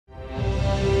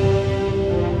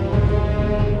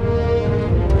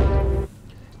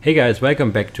Hey guys,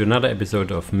 welcome back to another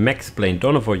episode of Maxplained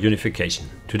for Unification.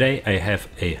 Today I have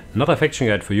another faction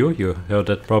guide for you. You heard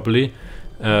that probably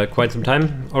quite some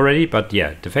time already, but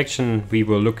yeah, the faction we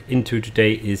will look into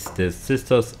today is the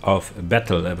Sisters of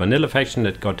Battle, a vanilla faction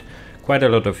that got quite a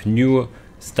lot of new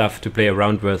stuff to play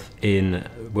around with in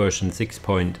version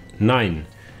 6.9.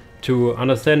 To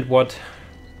understand what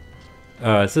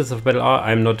Sisters of Battle are,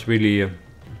 I'm not really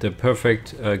the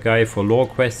perfect guy for lore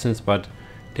questions, but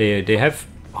they have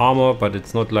armor, but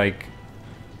it's not like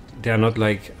they're not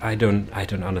like I don't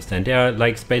understand. They are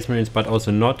like Space Marines, but also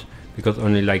not, because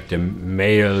only like the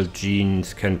male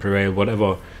genes can prevail,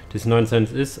 whatever this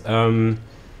nonsense is.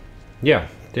 Yeah,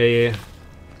 they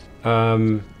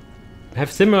have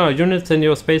similar units than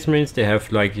your Space Marines. They have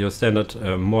like your standard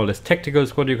more or less tactical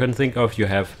squad you can think of. You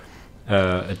have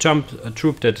a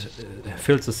troop that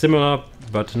fills a similar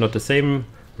but not the same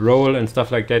role and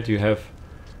stuff like that. You have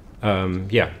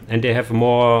yeah, and they have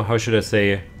more, how should I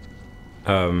say,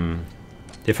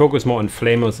 they focus more on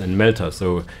flamers and melters,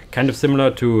 so kind of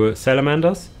similar to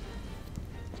salamanders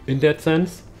in that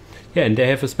sense. Yeah, and they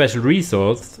have a special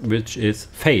resource, which is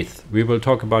faith. We will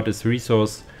talk about this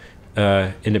resource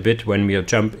in a bit when we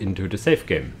jump into the save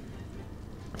game.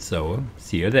 So,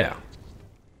 see you there.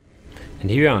 And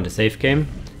here we are on the save game.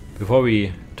 Before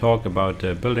we talk about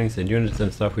buildings and units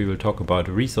and stuff, we will talk about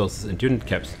resources and unit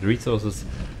caps. The resources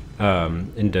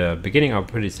in the beginning are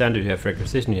pretty standard. You have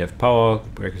requisition, you have power,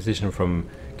 requisition from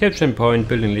capturing point,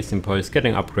 building listing points,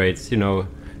 getting upgrades, you know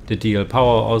the deal.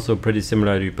 Power also pretty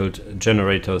similar. You build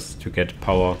generators to get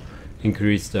power,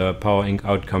 increase the power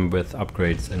outcome with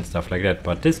upgrades and stuff like that.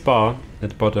 But this bar at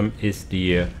the bottom is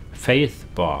the faith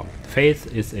bar.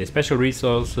 Faith is a special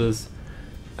resource,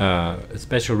 how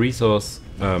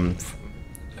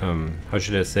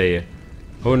should I say,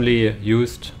 only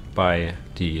used by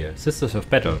the Sisters of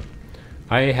Battle.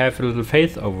 I have a little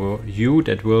faith overview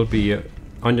that will be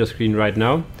on your screen right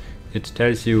now. It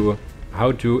tells you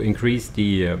how to increase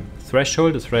the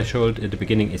threshold. The threshold at the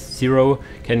beginning is 0,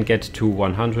 can get to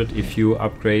 100 if you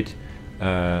upgrade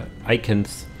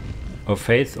icons of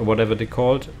faith or whatever they're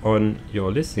called on your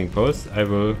listing post.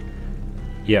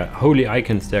 Yeah, holy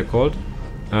icons they're called.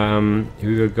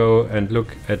 We will go and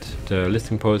look at the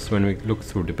listing posts when we look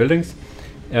through the buildings.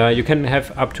 You can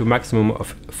have up to maximum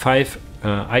of 5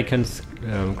 icons,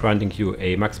 granting you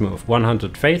a maximum of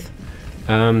 100 faith.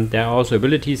 There are also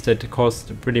abilities that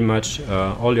cost pretty much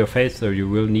all your faith, so you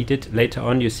will need it later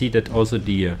on. You see that also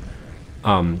the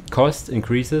cost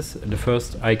increases. The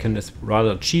first icon is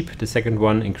rather cheap, the second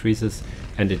one increases,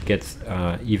 and it gets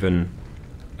even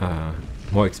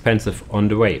more expensive on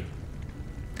the way.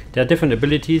 There are different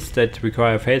abilities that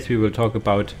require faith. We will talk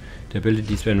about the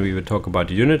abilities when we will talk about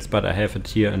the units, but I have it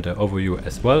here in the overview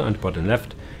as well on the bottom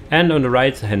left. And on the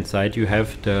right hand side you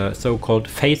have the so-called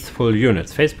faithful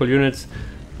units. Faithful units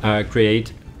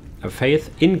create a faith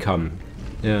income.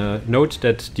 Note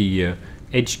that the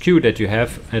HQ that you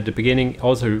have at the beginning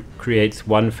also creates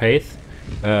 1 faith.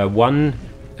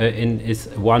 Is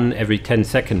 1 every 10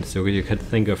 seconds, so you can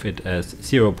think of it as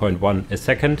 0.1 a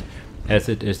second, as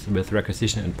it is with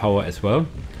requisition and power as well.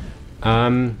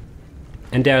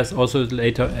 And there's also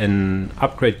later an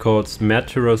upgrade called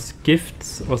Martyrous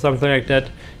Gifts or something like that,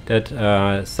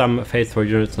 that some faithful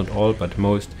units, not all, but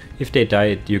most, if they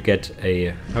die, you get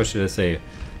a, how should I say,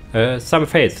 some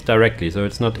faith directly. So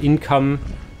it's not income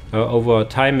over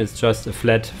time, it's just a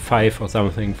flat 5 or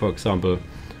something, for example,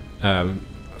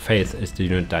 faith as the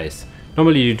unit dies.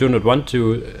 Normally you do not want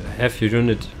to have your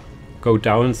unit go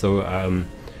down, so a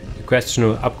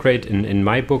questionable upgrade in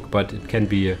my book, but it can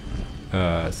be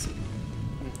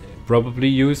probably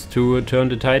used to turn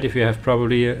the tide if you have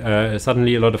probably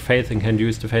suddenly a lot of faith and can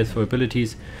use the faithful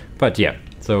abilities. But yeah,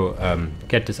 so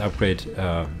get this upgrade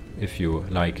if you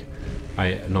like.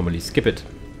 I normally skip it.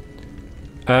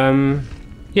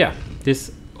 Yeah,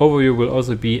 this overview will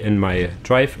also be in my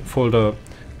Drive folder,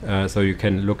 so you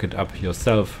can look it up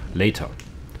yourself later.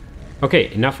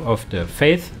 Okay, enough of the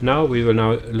faith. Now we will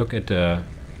now look at the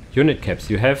unit caps.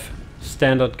 You have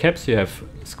standard caps, you have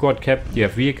squad cap, you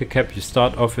have vehicle cap. You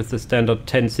start off with the standard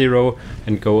 10-0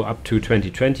 and go up to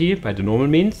 20-20 by the normal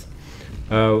means.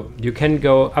 You can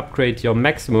go upgrade your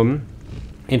maximum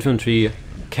infantry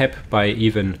cap by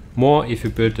even more if you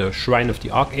build the Shrine of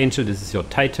the Archangel. This is your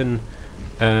Titan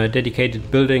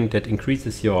dedicated building that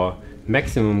increases your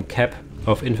maximum cap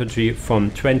of infantry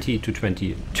from 20 to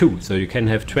 22. So you can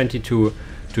have 22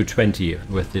 to 20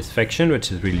 with this faction,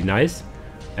 which is really nice,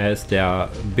 as their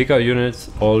bigger units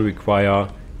all require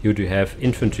you to have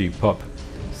infantry pop.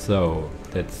 So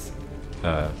that's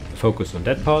focus on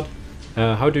that part.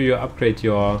 How do you upgrade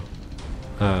your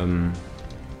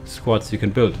squads you can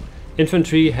build.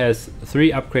 Infantry has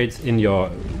 3 upgrades in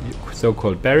your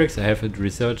so-called barracks. I have it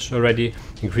researched already,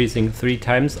 increasing 3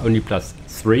 times, only plus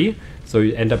 3, so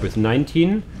you end up with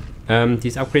 19.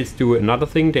 These upgrades do another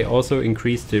thing. They also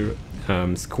increase the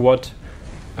squad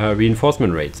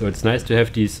reinforcement rate, so it's nice to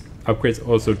have these upgrades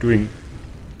also doing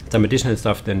some additional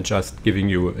stuff than just giving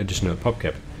you additional pop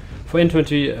cap. For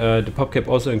infantry, the pop cap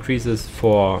also increases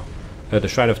for the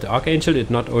Shrine of the Archangel. It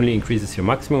not only increases your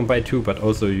maximum by 2, but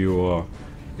also your,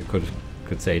 you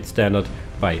could say it's standard,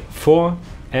 by 4.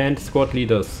 And squad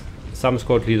leaders, some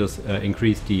squad leaders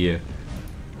increase the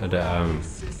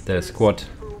squad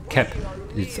cap.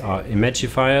 These are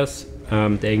Imagifiers,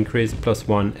 they increase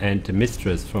 +1, and the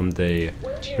Mistress from the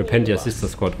Repentia Sister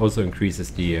Squad also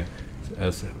increases the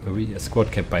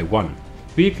squad cap by 1.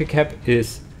 Vehicle cap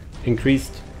is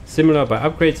increased similar by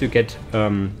upgrades. You get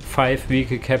 5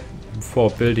 vehicle cap for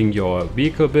building your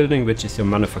vehicle building, which is your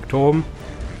manufactorum,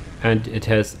 and it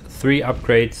has 3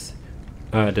 upgrades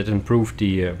that improve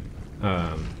the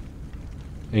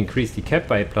increase the cap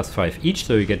by +5 each,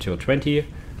 so you get your 20.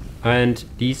 And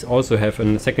these also have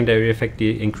a secondary effect.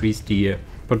 They increase the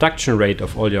production rate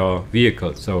of all your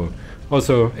vehicles, so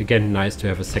also again nice to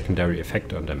have a secondary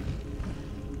effect on them.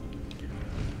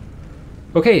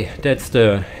 Okay, that's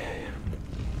the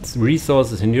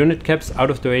resources and unit caps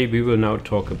out of the way. We will now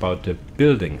talk about the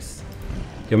buildings.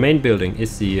 Your main building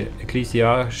is the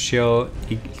ecclesiarchal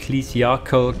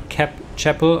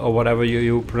chapel, or whatever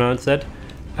you pronounce that.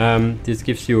 This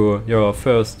gives you your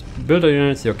first builder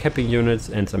units, your capping units,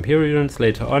 and some hero units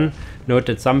later on. Note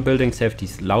that some buildings have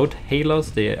these loud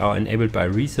hailers. They are enabled by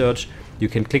research. You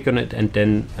can click on it, and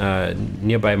then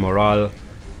nearby morale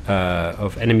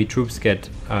of enemy troops get,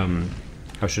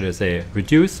 how should I say,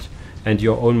 reduced, and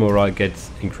your own morale gets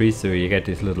increased, so you get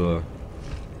this little,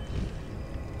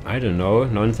 I don't know,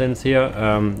 nonsense here.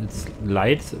 It's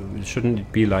lights, shouldn't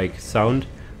it be like sound?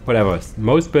 Whatever.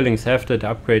 Most buildings have that. The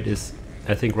upgrade is,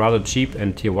 I think, rather cheap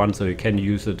and tier 1, so you can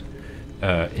use it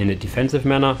in a defensive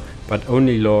manner, but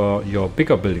only your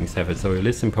bigger buildings have it. So your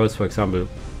listing posts, for example,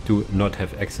 do not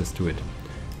have access to it.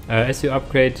 As you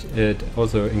upgrade, it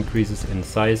also increases in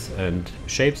size and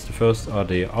shapes. The first are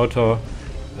the outer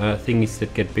things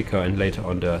that get bigger, and later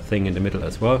on the thing in the middle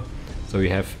as well. So you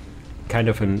have kind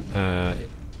of an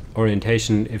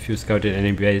orientation, if you scout in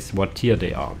any base, what tier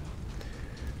they are.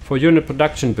 For unit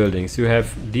production buildings, you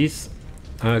have these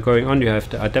going on. You have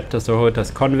the Adeptus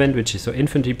Sororitas Convent, which is your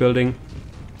infantry building,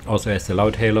 also has the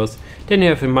loud halos. Then you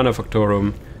have the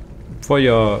Manufactorum for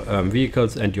your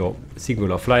vehicles, and your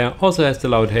singular flyer also has the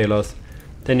loud halos.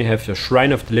 Then you have your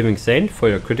Shrine of the Living Saint for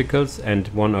your criticals, and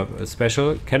one of a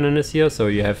special cannon is here. So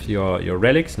you have your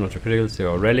relics, not your criticals,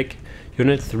 your relic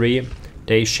unit 3.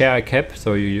 They share a cap,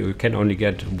 so you can only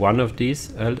get one of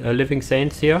these living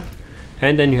saints here.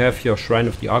 And then you have your Shrine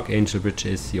of the Archangel, which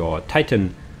is your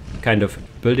Titan kind of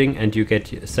building, and you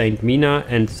get Saint Mina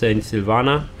and Saint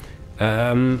Silvana.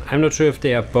 I'm not sure if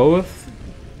they are both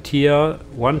tier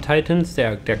 1 Titans.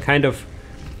 They're kind of,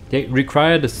 they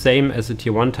require the same as a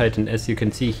tier 1 Titan, as you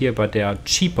can see here, but they are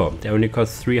cheaper. They only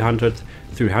cost 300,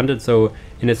 so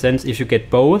in a sense, if you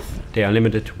get both, they are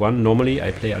limited to 1. Normally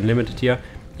I play unlimited here.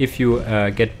 If you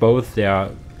get both, they are,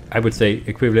 I would say,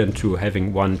 equivalent to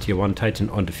having 1 tier 1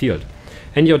 Titan on the field.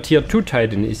 And your tier 2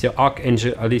 Titan is your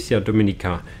Archangel Alicia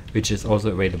Dominica, which is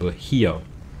also available here.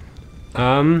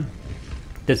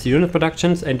 That's the unit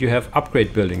productions, and you have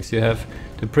upgrade buildings. You have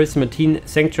the Prismatine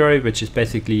Sanctuary, which is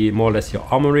basically more or less your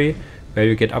armory, where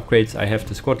you get upgrades. I have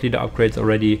the squad leader upgrades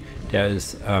already. There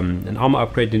is an armor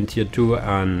upgrade in tier 2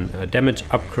 and a damage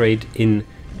upgrade in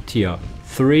tier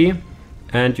 3.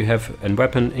 And you have a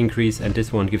weapon increase, and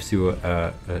this one gives you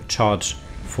a charge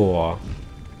for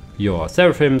your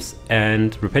Seraphims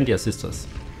and Repentia Sisters.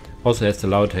 Also has the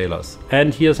loud hailers.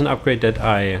 And here's an upgrade that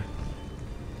I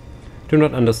do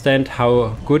not understand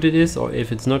how good it is, or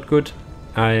if it's not good.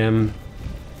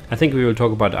 I think we will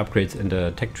talk about upgrades in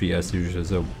the tech tree as usual,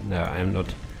 so I'm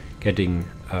not getting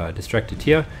distracted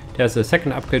here. There's a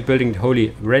second upgrade building, the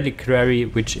Holy Reliquary,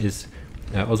 which is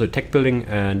also a tech building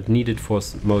and needed for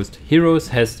most heroes.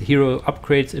 Has hero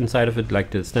upgrades inside of it,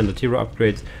 like the standard hero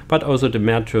upgrades, but also the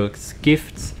Martyr's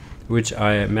Gifts,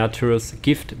 Martyr's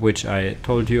Gift, which I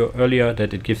told you earlier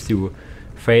that it gives you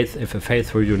faith if a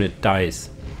faithful unit dies.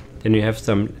 Then you have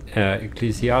some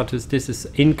Ecclesiartus. This is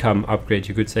income upgrade,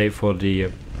 you could say, for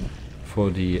the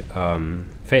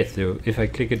faith. So if I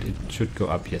click it, it should go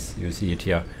up. Yes, you see it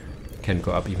here. It can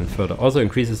go up even further. Also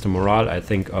increases the morale, I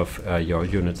think, of your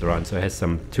units around. So it has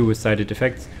some two-sided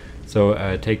effects.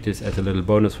 So take this as a little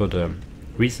bonus for the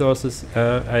resources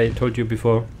I told you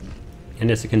before.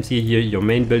 And as you can see here, your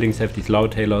main buildings have these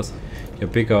loud hailers. Your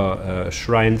bigger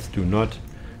shrines do not.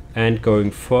 And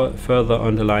going further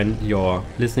on the line, your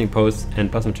listening posts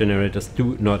and plasma generators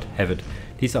do not have it.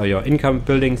 These are your income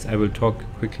buildings. I will talk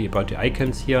quickly about the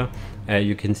icons here.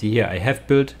 You can see here I have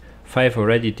built 5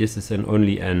 already. This is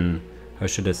only an, how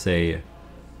should I say,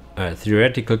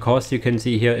 theoretical cost. You can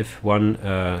see here if one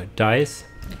dies,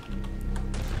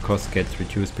 the cost gets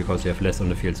reduced because you have less on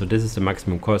the field. So this is the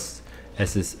maximum cost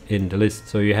as is in the list.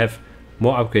 So you have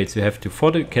more upgrades. You have to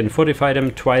can fortify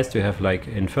them twice. You have like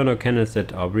inferno cannons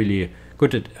that are really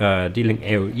good at dealing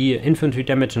AoE infantry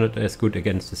damage, not as good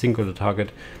against a singular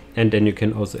target. And then you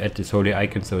can also add this holy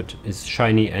icon, so it is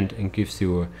shiny and gives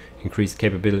you increased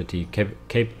capability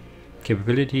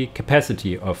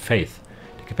of faith.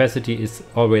 The capacity is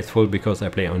always full because I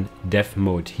play on death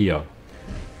mode here.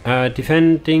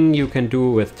 Defending you can do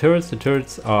with turrets. The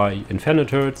turrets are inferno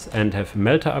turrets and have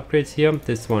melter upgrades here.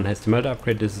 This one has the melter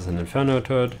upgrade. This is an inferno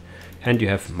turret. And you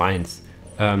have mines.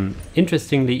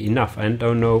 Interestingly enough, I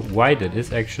don't know why that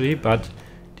is actually, but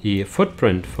the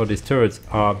footprint for these turrets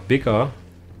are bigger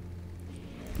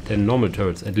than normal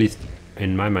turrets, at least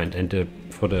in my mind. And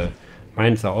for the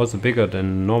mines are also bigger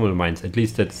than normal mines. At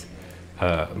least that's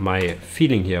my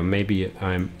feeling here. Maybe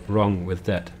I'm wrong with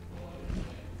that.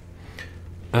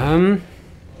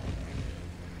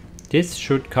 This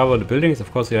should cover the buildings.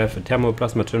 Of course, you have a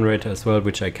thermoplasma generator as well,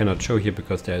 which I cannot show here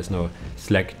because there is no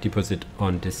slag deposit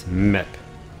on this map.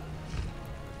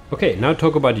 Okay, now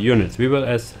talk about the units. We will,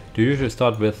 as the usual,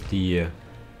 start with the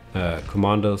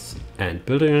commanders and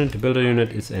builder unit. The builder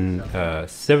unit is in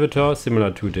servitor,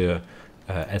 similar to the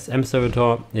SM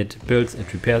servitor. It builds,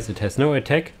 it repairs, it has no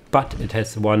attack, but it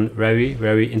has one very,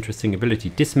 very interesting ability: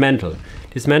 dismantle.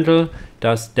 Dismantle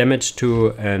does damage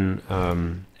to an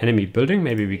enemy building.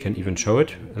 Maybe we can even show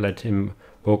it. Let him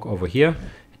walk over here.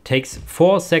 It takes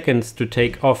 4 seconds to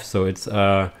take off. So it's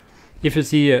if you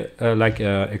see like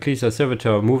a Ecclesia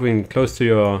servitor moving close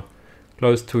to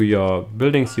your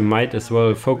buildings, you might as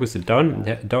well focus it down.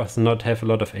 It does not have a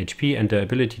lot of HP, and the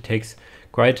ability takes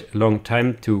quite a long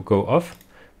time to go off.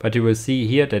 But you will see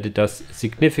here that it does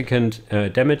significant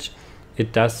damage.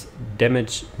 It does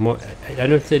damage more. I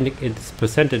don't think it's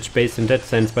percentage based in that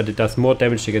sense, but it does more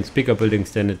damage against bigger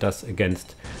buildings than it does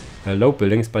against low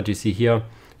buildings. But you see here,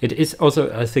 it is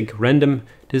also, I think, random.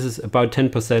 This is about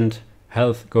 10%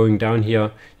 health going down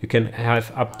here. You can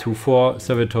have up to 4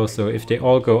 servitors, so if they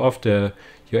all go off, your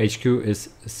HQ is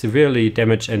severely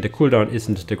damaged and the cooldown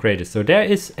isn't the greatest. So there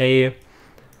is a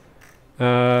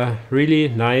really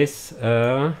nice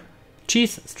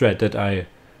cheese strat that I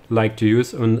like to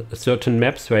use on certain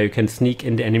maps where you can sneak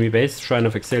in the enemy base. Shrine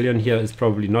of Excellion here is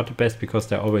probably not the best because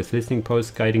there are always listening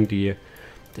posts guiding the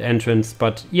entrance,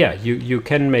 but yeah, you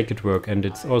can make it work, and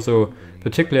it's also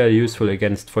particularly useful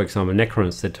against, for example,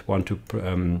 Necrons that want to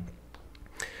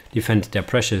defend their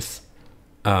precious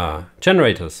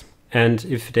generators, and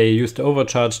if they use the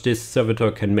overcharge, this servitor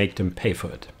can make them pay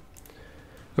for it.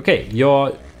 Okay,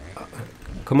 your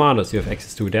commanders you have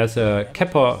access to. There's a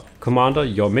capper commander,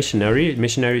 your missionary.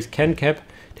 Missionaries can cap.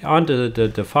 They aren't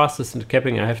the fastest in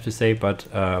capping, I have to say, but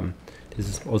this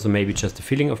is also maybe just a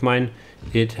feeling of mine.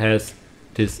 It has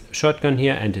this shotgun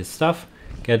here, and his stuff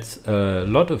gets a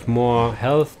lot of more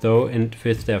health though, and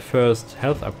with their first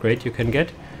health upgrade you can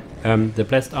get. The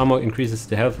blessed armor increases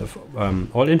the health of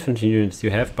all infantry units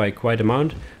you have by quite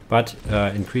amount, but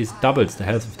doubles the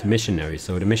health of the missionary.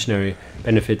 So the missionary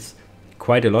benefits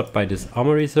quite a lot by this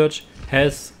armor research.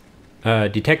 Has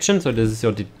detection, so this is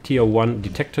your tier 1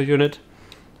 detector unit.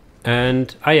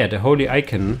 And yeah, the holy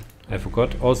icon, I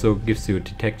forgot, also gives you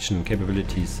detection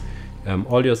capabilities.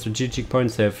 All your strategic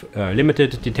points have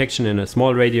limited detection in a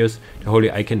small radius. The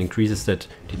holy icon increases that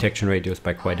detection radius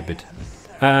by quite a bit.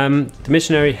 The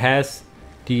missionary has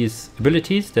these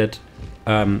abilities that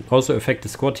also affect the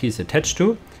squad he is attached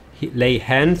to. Lay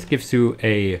hands gives you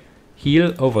a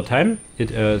heal over time. It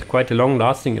is quite a long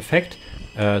lasting effect,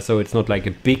 so it's not like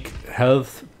a big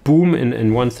health boom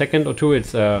in 1 second or 2.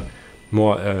 It's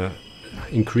more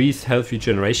increased health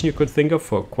regeneration you could think of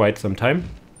for quite some time.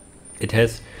 It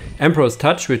has Emperor's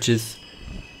Touch, which is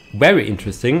very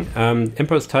interesting.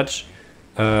 Emperor's Touch,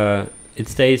 it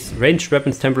stays ranged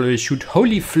weapons temporarily shoot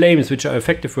holy flames, which are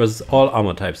effective versus all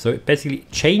armor types. So it basically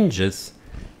changes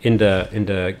in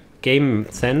the game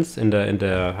sense, in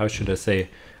the how should I say,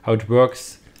 how it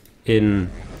works in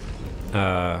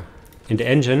the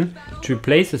engine.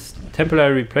 It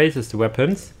temporarily replaces the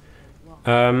weapons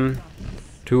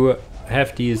to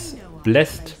have these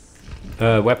blessed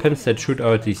weapons that shoot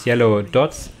out these yellow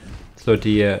dots. So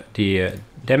the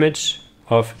damage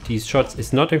of these shots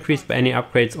is not increased by any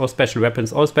upgrades or special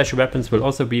weapons. All special weapons will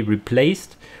also be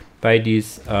replaced by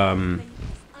these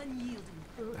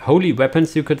holy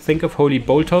weapons you could think of, holy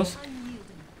bolters.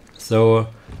 So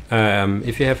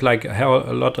if you have like a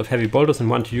lot of heavy bolters and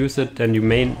want to use it, then you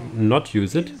may not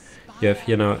use it. You have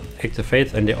here now Acts of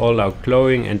Faith, and they all are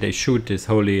glowing and they shoot this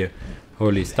holy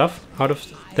stuff out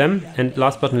of them. And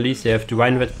last but not least, they have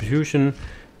Divine Retribution,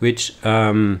 which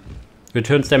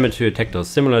returns damage to your Techtrees,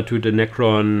 similar to the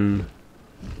Necron,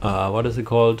 what is it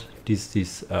called?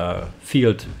 This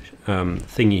field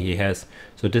thingy he has.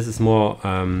 So this is more,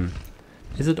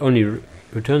 is it only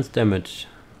returns damage?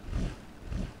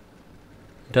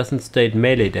 Doesn't state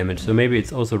melee damage, so maybe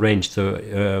it's also ranged. So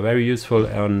very useful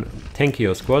on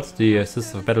tankier squads. The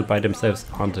Sisters of Battle by themselves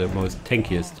aren't the most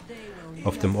tankiest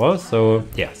of them all. So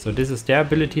yeah, so this is their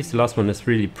abilities. The last one is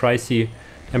really pricey.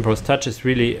 Emperor's Touch is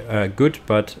really good,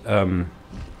 but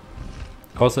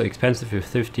also expensive with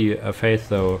 50 faith.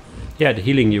 So yeah, the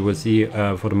healing you will see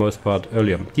for the most part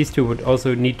earlier. These two would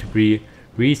also need to be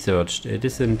researched.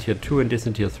 This in tier 2 and this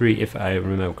in tier 3, if I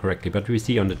remember correctly, but we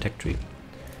see on the tech tree.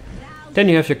 Then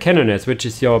you have your Canoness, which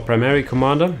is your primary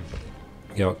commander,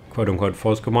 your quote-unquote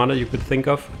force commander you could think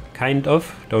of, kind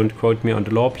of. Don't quote me on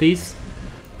the lore, please.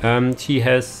 She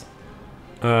has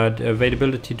the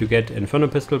availability to get Inferno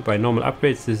Pistol by normal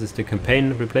upgrades. This is the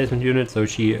campaign replacement unit, so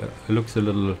she looks a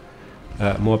little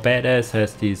more badass,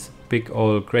 has these big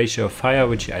old Glacier of Fire,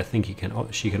 which I think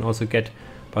she can also get.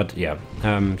 But yeah,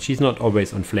 she's not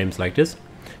always on flames like this.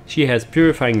 She has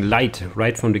Purifying Light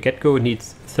right from the get-go. It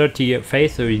needs 30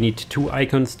 faith, so you need 2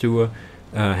 icons to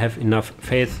have enough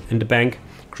faith in the bank.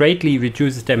 Greatly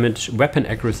reduces damage, weapon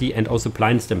accuracy, and also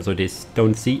blinds them, so they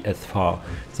don't see as far.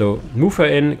 So move her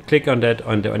in, click on that,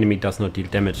 and the enemy does not deal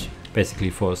damage,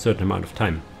 basically for a certain amount of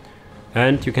time.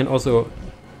 And you can also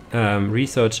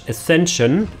research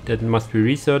Ascension. That must be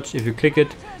researched. If you click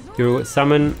it, you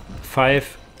summon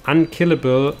 5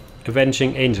 unkillable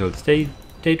Avenging Angels. They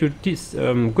do this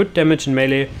good damage in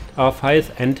melee, are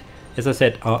 5, and as I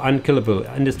said, are unkillable,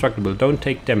 indestructible, don't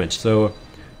take damage. So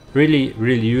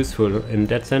really useful in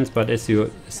that sense. But as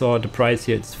you saw the price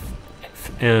here, it's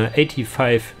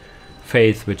 85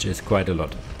 faith, which is quite a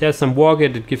lot. There's some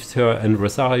Wargear that gives her, and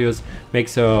Rosarius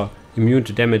makes her immune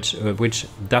to damage, which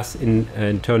does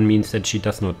in turn means that she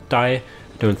does not die.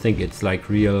 I don't think it's like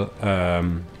real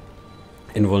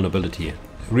invulnerability.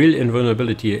 Real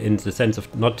invulnerability in the sense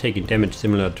of not taking damage,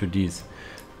 similar to these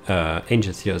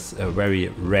angels here, is very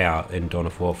rare in Dawn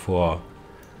of War 4,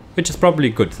 which is probably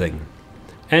a good thing.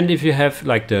 And if you have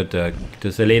like the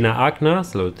Selena Agna,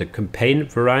 so the campaign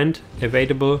variant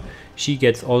available, she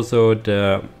gets also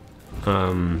the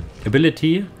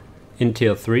ability in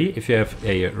tier 3, if you have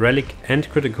a relic and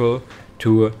critical,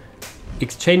 to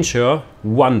exchange her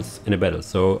once in a battle.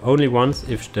 So only once.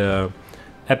 If the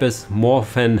Abyss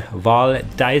Morphen Val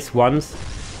dies once,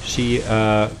 she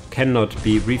cannot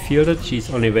be refielded. She's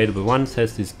only available once,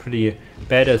 has this pretty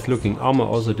badass looking armor,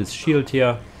 also this shield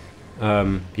here.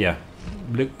 Yeah,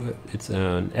 it's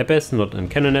an Abyss, not a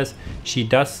Canoness. She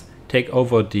does take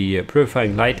over the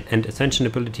Purifying Light and Ascension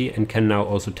ability and can now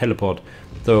also teleport.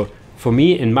 So for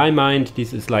me, in my mind,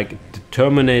 this is like the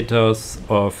Terminators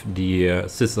of the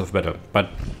Sisters of Battle. But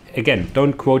again,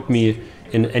 don't quote me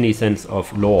in any sense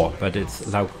of lore, but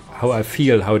it's like how I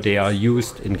feel, how they are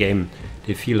used in game.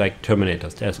 They feel like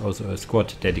Terminators. There's also a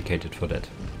squad dedicated for that.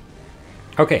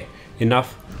 Okay,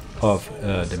 enough of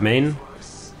the main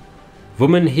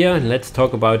woman here. Let's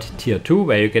talk about tier 2,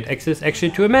 where you get access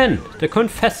actually to a man, the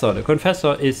Confessor. The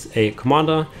Confessor is a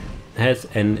commander, has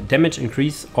a damage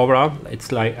increase aura.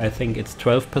 It's like, I think it's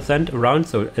 12% around,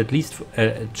 so at least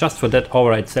just for that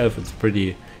aura itself it's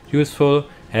pretty useful.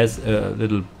 Has a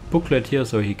little booklet here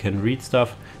so he can read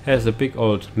stuff. Has a big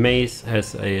old mace,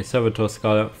 has a Servitor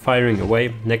Skull firing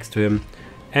away next to him,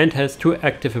 and has 2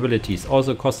 active abilities,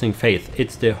 also costing faith.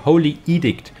 It's the Holy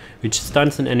Edict, which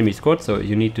stuns an enemy squad, so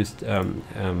you need to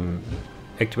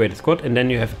activate a squad. And then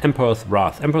you have Emperor's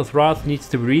Wrath. Emperor's Wrath needs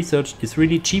to be researched. It's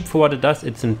really cheap for what it does.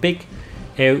 It's a big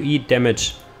AoE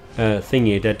damage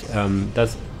thingy that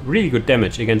does really good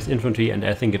damage against infantry, and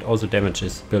I think it also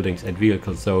damages buildings and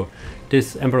vehicles. So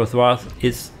this Emperor's Wrath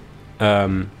is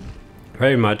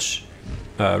very much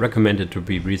recommended to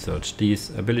be researched.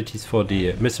 These abilities for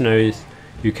the missionaries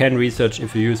you can research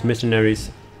if you use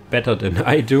missionaries better than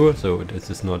I do, so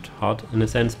this is not hard in a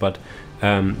sense, but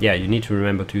yeah, you need to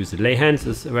remember to use it. Lay Hands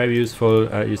is very useful.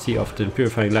 You see often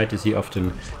Purifying Light, you see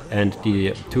often, and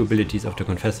the 2 abilities of the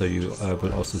Confessor you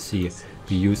will also see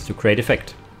be used to create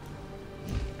effect.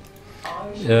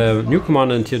 New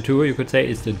commander in tier 2 you could say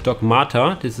is the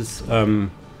Dogmata. This is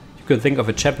you could think of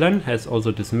a chaplain, has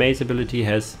also this mace ability,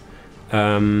 has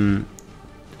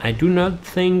I do not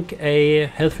think a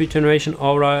health regeneration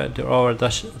aura. The aura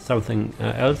does something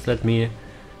else. Let me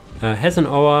Has an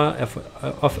aura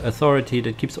of authority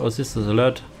that keeps all sisters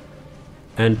alert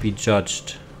and be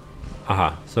judged.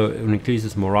 Aha, so it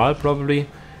increases morale probably,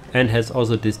 and has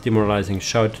also this demoralizing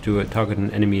shout to target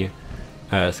an enemy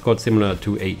squad similar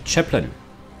to a chaplain.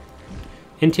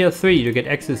 In tier 3 you get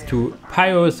access to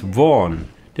Pious Vaughn.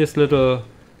 This little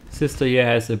sister here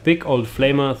has a big old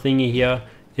flamer thingy here,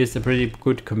 is a pretty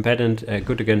good combatant,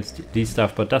 good against these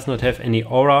stuff, but does not have any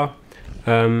aura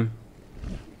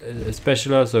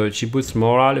specialer, so she boosts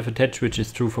morale if attached, which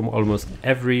is true from almost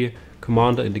every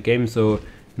commander in the game. So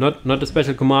not a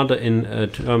special commander in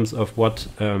terms of what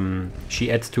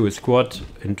she adds to a squad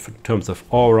in terms of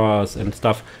auras and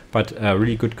stuff, but a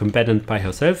really good combatant by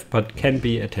herself, but can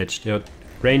be attached. Her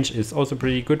range is also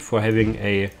pretty good for having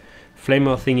a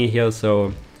flamer thingy here,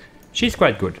 so she's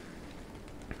quite good.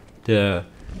 The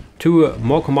two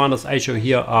more commanders I show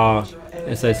here are,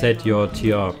 as I said, your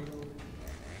tier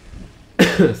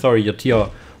sorry, your tier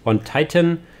 1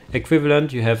 Titan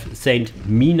equivalent. You have Saint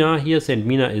Mina here. Saint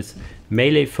Mina is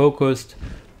melee focused,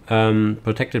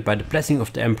 protected by the blessing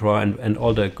of the Emperor and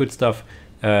all the good stuff.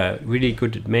 Really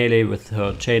good at melee with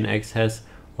her chain axe, has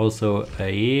also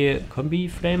a combi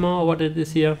flamer or what it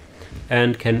is here,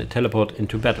 and can teleport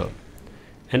into battle.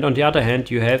 And on the other hand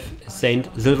you have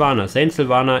Saint Sylvana. Saint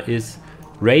Sylvana is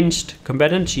ranged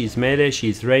combatant. She is melee, she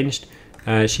is ranged.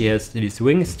 She has these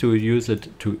wings to use it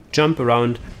to jump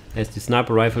around, has the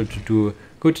sniper rifle to do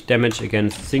good damage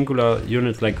against singular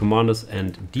units like commanders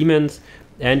and demons,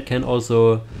 and can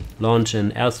also launch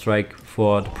an airstrike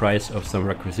for the price of some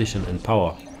requisition and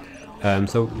power.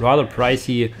 So rather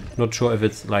pricey, not sure if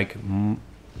it's like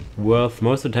worth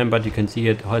most of the time, but you can see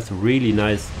it has a really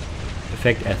nice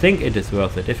effect. I think it is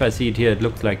worth it. If I see it here, it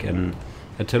looks like an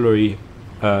artillery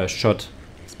shot,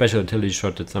 special artillery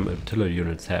shot that some artillery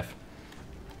units have.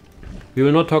 We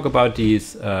will not talk about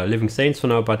these living saints for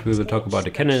now, but we will talk about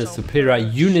the Canonist Superior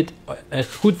Unit,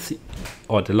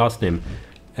 or the last name,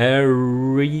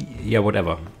 yeah,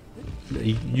 whatever,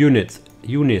 unit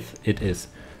it is.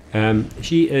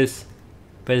 She is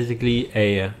basically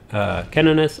a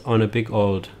canoness on a big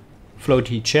old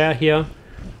floaty chair here.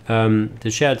 The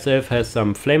chair itself has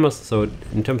some flamers, so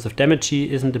in terms of damage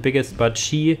she isn't the biggest, but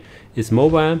she is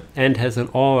mobile and has an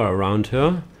aura around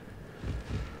her.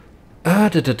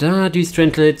 This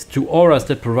translates to auras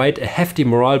that provide a hefty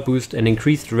morale boost and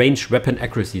increased range weapon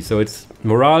accuracy. So it's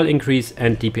morale increase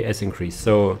and DPS increase.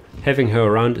 So having her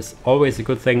around is always a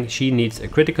good thing. She needs a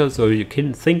critical, so you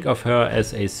can think of her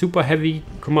as a super heavy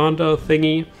commander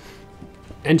thingy.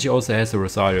 And she also has a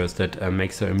Rosarius that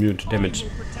makes her immune to damage.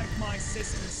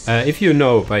 If you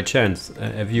know by chance,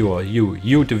 a viewer,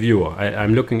 you the viewer,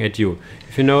 I'm looking at you.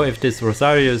 If you know if this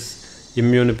Rosarius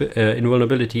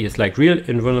invulnerability is like real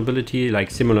invulnerability,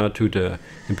 like similar to the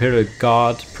Imperial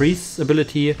Guard priest's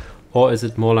ability, or is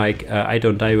it more like I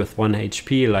don't die with 1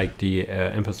 HP like the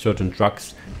Emperor's Children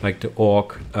drugs, like the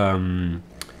Orc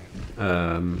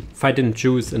fight in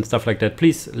juice and stuff like that?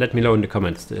 Please let me know in the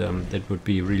comments. That would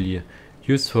be really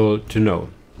useful to know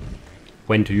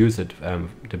when to use it, the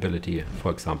ability,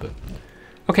 for example.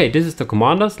 Okay, this is the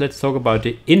commanders. Let's talk about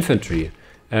the infantry.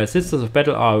 Sisters of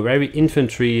Battle are a very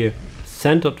infantry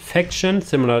centered faction,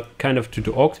 similar kind of to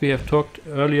the orcs we have talked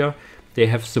earlier. They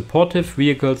have supportive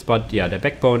vehicles, but yeah, their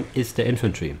backbone is the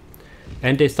infantry.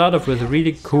 And they start off with a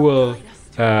really cool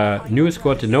new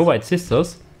squad, the No White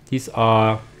Sisters. These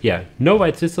are, yeah, No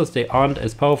White Sisters. They aren't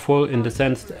as powerful in the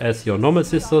sense as your normal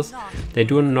sisters. They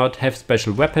do not have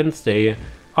special weapons. They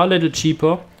are a little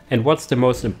cheaper. And what's the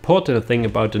most important thing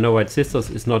about the No White Sisters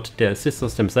is not their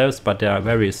sisters themselves, but their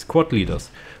various squad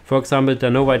leaders. For example, the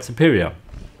No White Superior.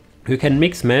 You can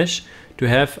mix mesh to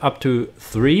have up to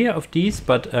 3 of these,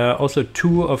 but also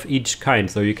 2 of each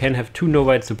kind. So you can have 2 No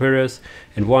White Superiors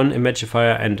and 1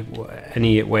 Imagifier, and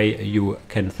any way you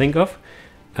can think of.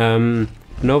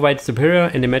 No White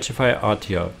Superior and Imagifier are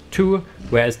tier 2,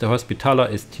 whereas the Hospitaller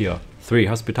is tier 3.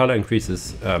 Hospitaller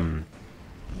increases,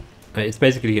 it's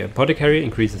basically Apothecary,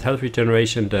 increases health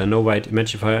regeneration. The No White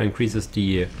Imagifier increases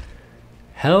the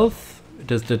health,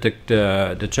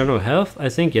 the general health, I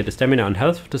think, yeah, the stamina and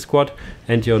health of the squad.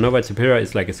 And your No White Superior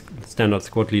is like a standard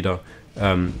squad leader.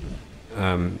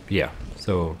 Yeah,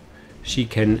 so she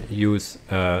can use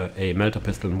a melter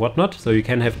pistol and whatnot. So you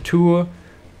can have 2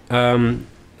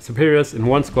 superiors in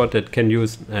one squad that can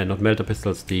use, not melter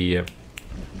pistols, the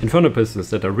Inferno pistols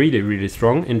that are really, really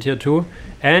strong in tier 2.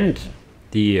 And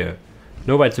the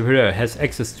No White Superior has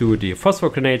access to the phosphor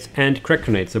grenades and crack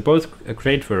grenades. So both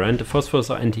grenade variant. The phosphors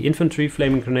are anti-infantry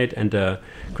flaming grenade, and the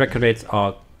crack grenades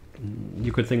are,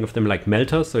 you could think of them like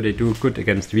melters, so they do good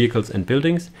against vehicles and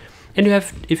buildings. And you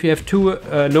have, if you have two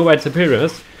no white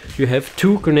superiors, you have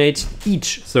 2 grenades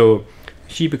each. So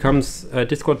she becomes,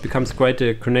 this squad becomes quite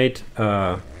a grenade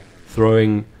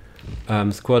throwing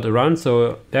squad around.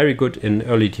 So very good in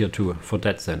early tier 2 for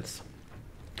that sense.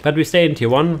 But we stay in tier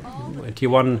 1. Tier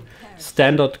 1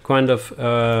 standard kind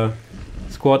of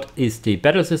squad is the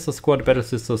Battle Sisters squad. Battle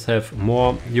Sisters have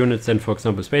more units than, for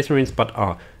example, Space Marines, but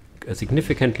are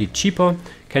significantly cheaper.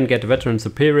 Can get Veteran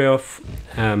Superior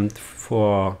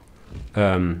for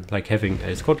like having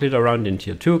a squad leader around in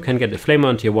tier 2. Can get a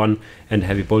Flamer in tier 1 and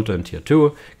Heavy Bolter in tier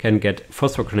 2. Can get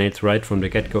Phosphor Grenades right from the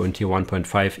get-go in tier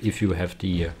 1.5 if you have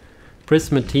the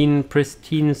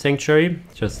Pristine Sanctuary.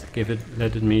 Just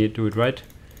let me do it right.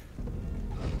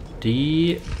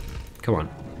 Come on.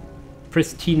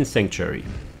 Pristine Sanctuary.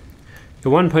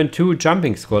 Your 1.2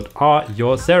 jumping squad are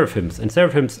your Seraphims, and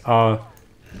Seraphims are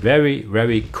very,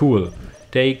 very cool.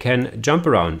 They can jump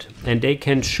around and they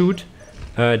can shoot.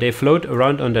 They float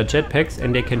around on their jetpacks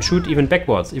and they can shoot even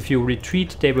backwards. If you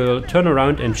retreat, they will turn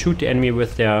around and shoot the enemy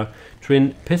with their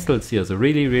twin pistols here. So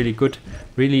really, really good,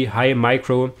 really high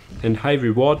micro and high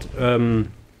reward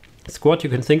squad you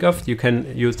can think of. You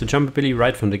can use the jump ability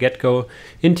right from the get-go.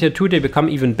 In tier 2 they become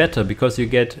even better because you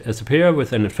get a superior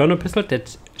with an Inferno pistol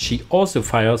that she also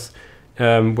fires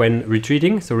when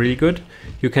retreating, so really good.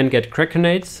 You can get crack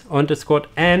grenades on the squad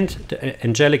and the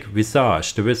Angelic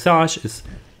Visage. The Visage is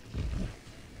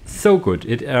so good.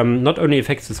 It not only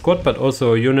affects the squad but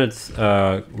also units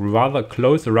rather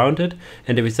close around it,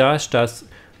 and the Visage does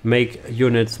make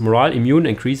units morale immune,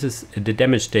 increases the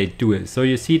damage they do. So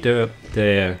you see the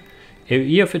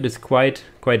AoE of it is quite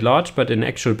large, but in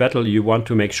actual battle you want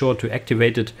to make sure to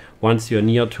activate it once you're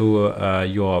near to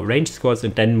your range squads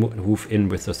and then move in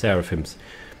with the Seraphims.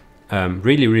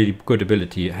 Really, really good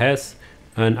ability. It has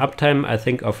an uptime I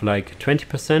think of like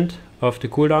 20% of the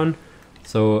cooldown.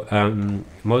 So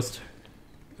most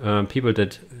people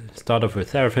that start off with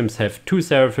Seraphims have 2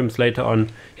 Seraphims later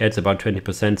on. Yeah, it's about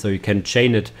 20%, so you can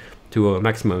chain it to a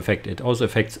maximum effect. It also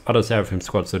affects other Seraphim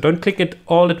squads, so don't click it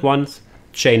all at once.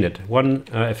 Chain it, one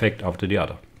effect after the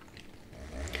other.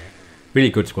 Really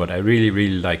good squad. I really,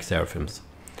 really like Seraphims.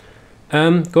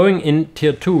 Going in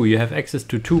tier 2, you have access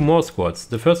to 2 more squads.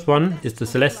 The first one is the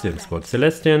Celestian squad.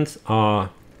 Celestians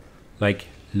are like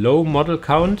low model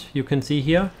count, you can see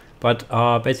here, but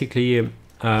are basically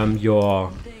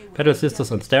your Battle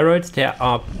Sisters on steroids. They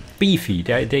are beefy.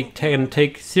 They can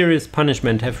take serious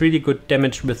punishment, have really good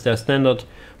damage with their standard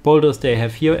boulders they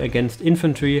have here against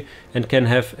infantry, and can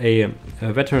have a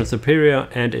Veteran Superior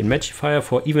and a Magifier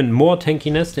for even more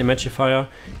tankiness. The Magifier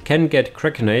can get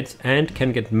crack grenades and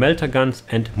can get melter guns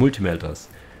and multi-melters.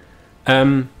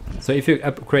 So if you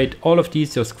upgrade all of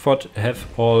these, your squad have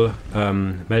all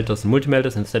melters and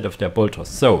multi-melters instead of their bolters.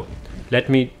 So let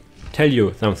me tell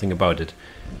you something about it.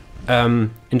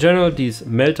 In general, these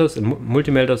melters and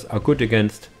multi-melters are good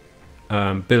against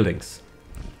buildings,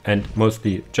 and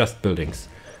mostly just buildings.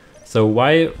 So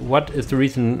what is the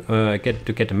reason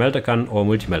to get a melter gun or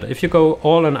multi-melter? If you go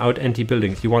all on out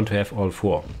anti-buildings, you want to have all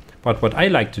 4. But what I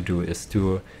like to do is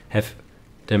to have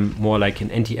them more like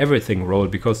an anti-everything role,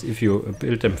 because if you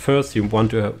build them first, you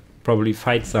want to probably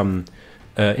fight some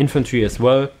infantry as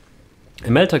well.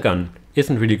 A melter gun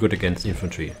isn't really good against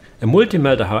infantry. A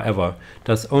multi-melter, however,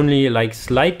 does only like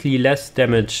slightly less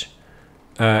damage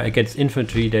against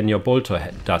infantry than your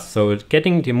bolter does. So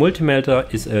getting the multi-melter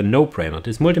is a no-brainer.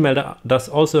 This multi-melter does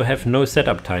also have no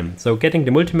setup time. So getting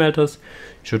the multi-melters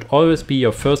should always be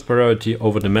your first priority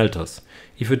over the melters.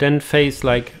 If you then face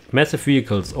like massive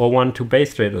vehicles or want to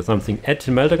base trade or something, add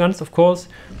the melter guns of course,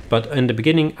 but in the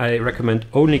beginning I recommend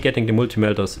only getting the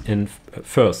multi-melters in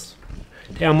first.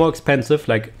 They are more expensive,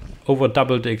 like over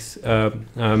double the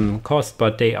cost,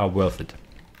 but they are worth it.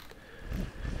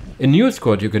 A new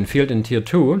squad you can field in tier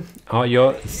 2 are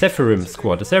your Sephirim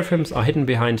squad. The Sephirim are hidden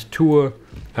behind 2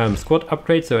 squad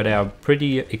upgrades, so they are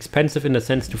pretty expensive in the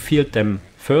sense to field them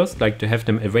first, like to have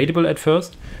them available at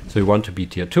first. So you want to be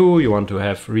tier 2, you want to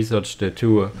have researched the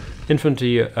 2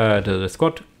 infantry, the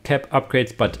squad cap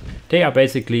upgrades, but they are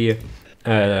basically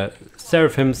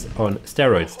Seraphims on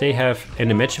steroids. They have an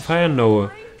Magifier,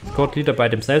 no squad leader by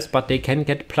themselves, but they can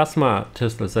get plasma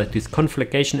pistols, like these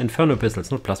Conflagration Inferno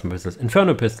pistols, not plasma pistols,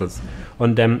 Inferno pistols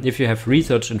on them if you have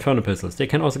researched Inferno pistols. They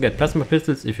can also get plasma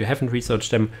pistols if you haven't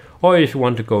researched them, or if you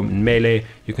want to go in melee,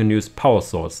 you can use power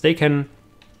swords. They can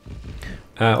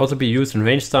also be used in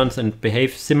range stance and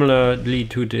behave similarly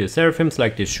to the Seraphims,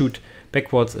 like they shoot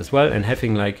backwards as well, and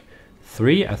having like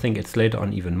 3, I think it's later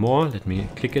on even more. Let me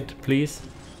click it please.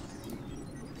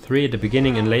 3 at the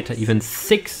beginning and later even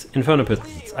 6 Inferno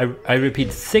pistols. I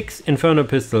repeat, 6 Inferno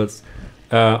pistols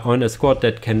on a squad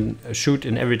that can shoot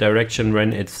in every direction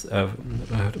when it's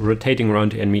rotating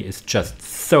around the enemy is just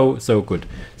so good.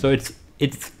 So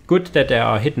it's good that they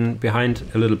are hidden behind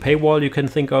a little paywall you can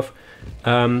think of,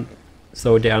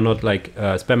 so they are not like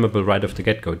spammable right off the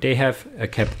get-go. They have a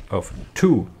cap of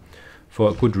 2 for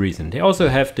a good reason. They also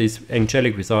have this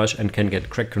angelic visage and can get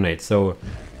crack grenades. So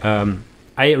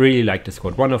I really like this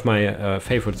squad. One of my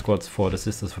favorite squads for the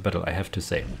Sisters of Battle, I have to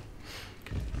say.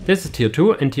 This is tier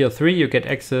 2. In tier 3 you get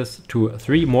access to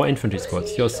 3 more infantry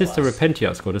squads. Your Sister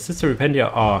Repentia squad. The Sister Repentia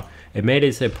are a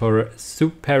melee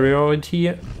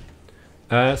superiority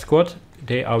squad.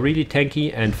 They are really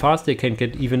tanky and fast. They can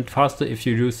get even faster if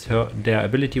you use their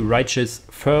ability Righteous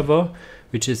Fervor,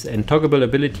 which is a toggleable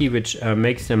ability which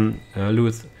makes them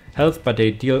lose health, but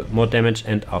they deal more damage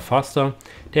and are faster.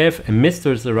 They have a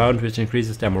Mistress around which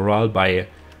increases their morale by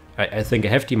I think a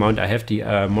hefty amount. I have the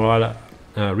morale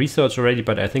research already,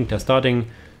 but I think their starting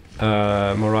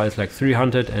morale is like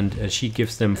 300 and she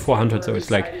gives them 400, so it's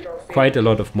like quite a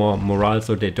lot of more morale,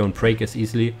 so they don't break as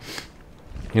easily.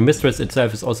 The Mistress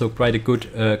itself is also quite a good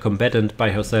combatant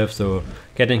by herself, so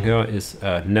getting her is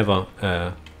never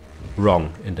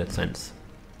wrong in that sense.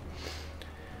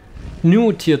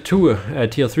 New tier 2,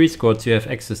 tier 3 squads you have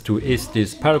access to is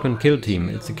this Paragon kill team.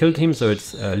 It's a kill team, so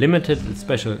it's limited, it's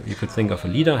special. You could think of a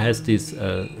leader, has these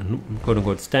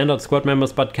quote-unquote standard squad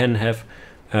members, but can have,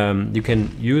 you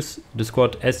can use the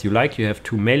squad as you like. You have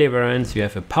 2 melee variants, you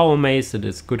have a power mace that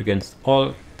is good against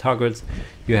all targets.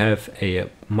 You have a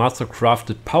master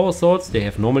crafted power swords. They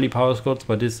have normally power swords,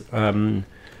 but this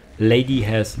lady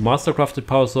has master crafted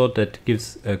power sword that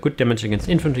gives good damage against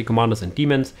infantry, commanders and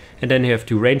demons. And then you have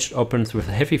 2 ranged opponents with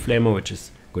a heavy flamer, which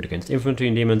is good against infantry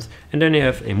and demons. And then you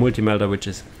have a multi-melter, which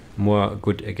is more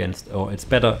good against, or it's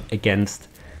better against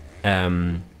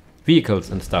vehicles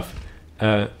and stuff.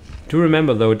 Do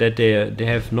remember though that they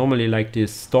have normally like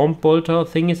this storm bolter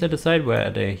thingies at the side, where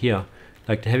they here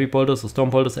like the heavy bolters or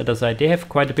storm bolters at the side. They have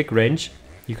quite a big range,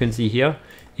 you can see here.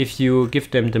 If you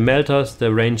give them the melters,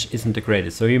 the range isn't the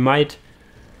greatest, so you might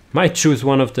choose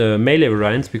one of the melee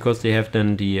variants because they have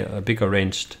then the bigger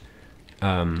ranged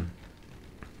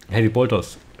heavy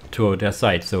bolters to their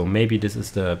side. So maybe this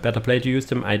is the better play to use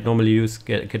them. I normally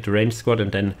get the ranged squad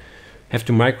and then have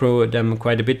to micro them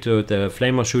quite a bit to the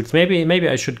flamer shoots. Maybe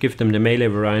I should give them the melee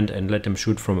variant and let them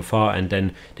shoot from afar, and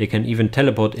then they can even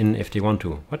teleport in if they want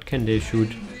to. What can they shoot?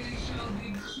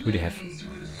 Do they have?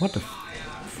 What the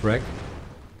frag?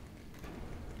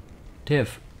 They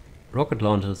have rocket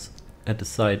launchers at the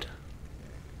side.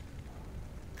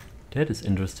 That is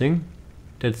interesting.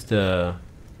 That's the...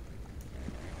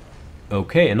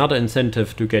 Okay, another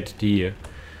incentive to get the...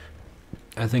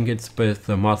 I think it's with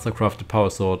the Mastercrafted Power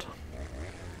Sword.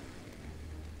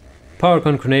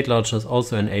 Paragon grenade launchers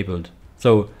also enabled.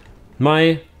 So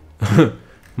my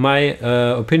my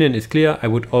opinion is clear. I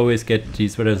would always get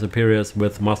these Veteran Superiors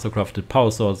with Mastercrafted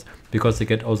Power Swords because they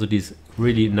get also these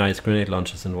really nice grenade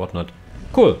launchers and whatnot.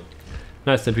 Cool.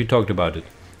 Nice that we talked about it.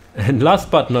 And last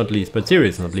but not least, but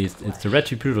seriously not least, it's the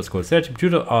Retributor squads. The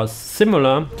Retributor are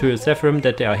similar to a Zephyrim,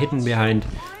 that they are hidden behind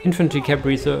infantry cap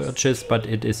researches, but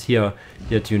it is here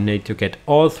that you need to get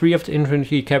all 3 of the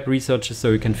infantry cap researches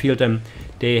so you can field them.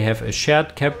 They have a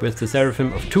shared cap with the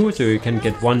Seraphim of 2, so you can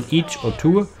get 1 each or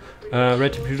 2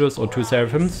 Retributors or 2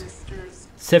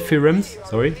 Zephyrims,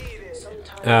 sorry.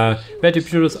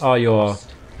 Retributors are your,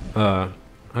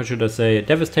 how should I say,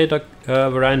 Devastator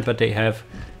variant, but they have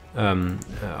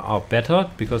are better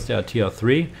because they are tier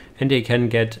 3 and they can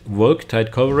get Volk-Tide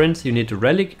Culverins. You need a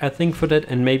relic, I think, for that,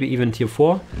 and maybe even tier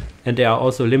 4, and they are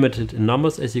also limited in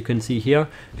numbers, as you can see here.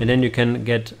 And then you can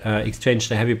get exchange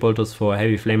the heavy bolters for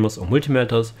heavy flamers or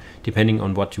multimelters depending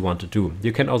on what you want to do.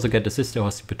 You can also get the Sister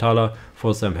Hospitaller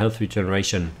for some health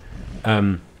regeneration,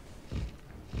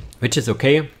 which is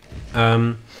okay,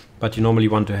 but you normally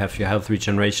want to have your health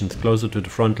regenerations closer to the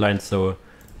front line, so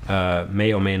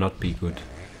may or may not be good.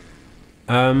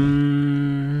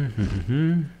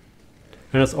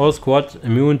 There's all squad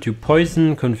immune to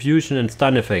poison, confusion and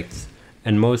stun effects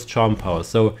and most charm powers.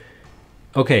 So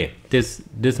okay, this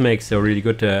makes a really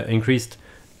good increased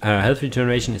health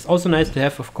regeneration. Is also nice to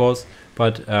have, of course,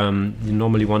 but you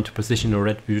normally want to position your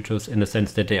Retributors in the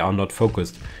sense that they are not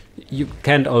focused. You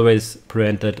can't always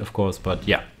prevent that, of course, but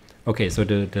yeah. Okay, so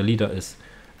the leader is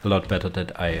a lot better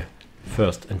than I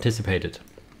first anticipated.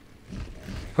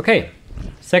 Okay.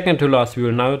 Second to last, we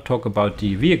will now talk about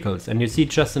the vehicles, and you see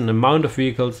just an amount of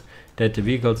vehicles that the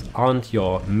vehicles aren't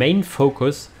your main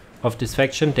focus of this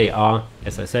faction. They are,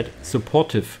 as I said,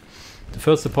 supportive. The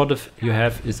first supportive you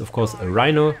have is of course a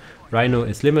Rhino. Rhino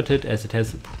is limited as it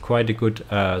has quite a good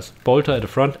bolter at the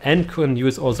front and can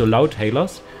use also loud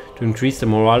hailers to increase the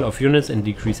morale of units and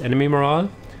decrease enemy morale.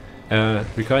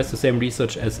 Requires the same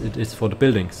research as it is for the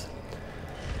buildings.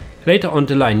 Later on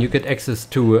the line you get access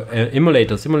to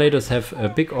immolators. Immolators have a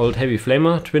big old heavy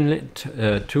flamer,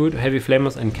 two heavy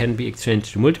flamers, and can be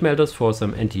exchanged to multi-melters for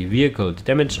some anti-vehicle. The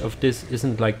damage of this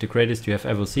isn't like the greatest you have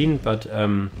ever seen, but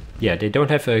yeah, they don't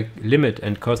have a limit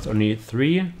and cost only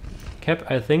 3 cap,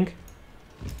 I think.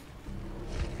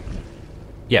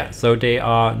 Yeah, so they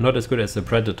are not as good as the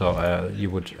Predator. You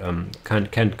would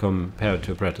can't compare it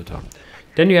to a Predator.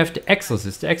 Then you have the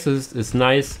Exorcist. The Exorcist is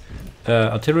nice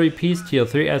artillery piece, tier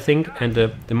 3 I think, and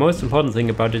the most important thing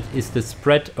about it is the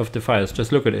spread of the fires.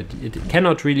 Just look at it. It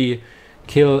cannot really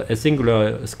kill a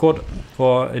singular squad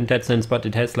in that sense, but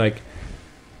it has like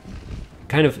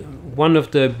kind of one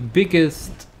of the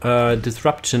biggest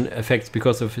disruption effects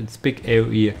because of its big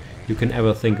AoE you can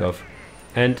ever think of.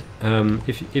 And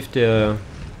if the...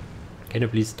 Can you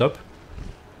please stop?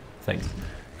 Thanks.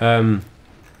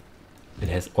 It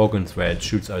has organs where it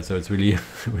shoots out, so it's really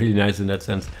really nice in that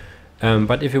sense.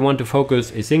 But if you want to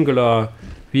focus a singular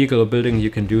vehicle or building, you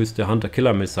can use the Hunter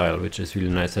Killer missile, which is really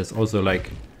nice. It has also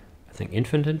like, I think,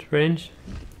 infinite range.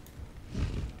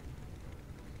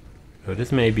 So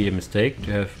this may be a mistake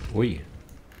to have... Oi.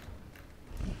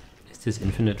 Is this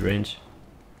infinite range?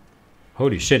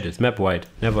 Holy shit, it's map wide.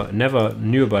 Never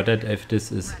knew about that. If this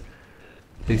is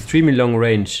extremely long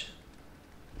range.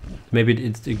 Maybe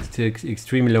it's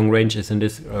extremely long range is in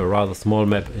this rather small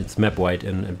map. It's map wide.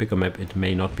 In a bigger map it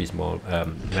may not be small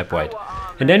map wide.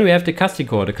 And then we have the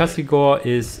Castigore. The Castigore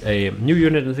is a new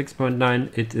unit in 6.9.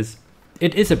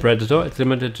 It is a Predator. It's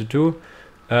limited to 2.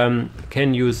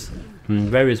 Can use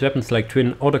various weapons like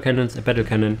twin autocannons, a battle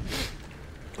cannon.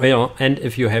 Yeah, and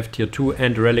if you have tier 2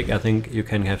 and a relic, I think you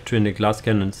can have twin glass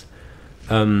cannons.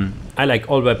 I like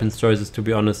all weapons choices, to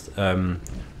be honest.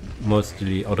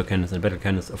 Mostly autocannons and battle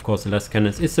cannons. Of course, the less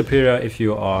cannons is superior if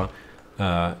you are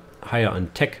higher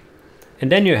on tech.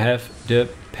 And then you have the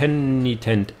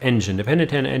Penitent Engine. The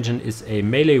Penitent Engine is a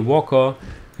melee walker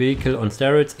vehicle on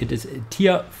steroids. It is a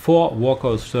tier 4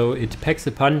 walker, so it packs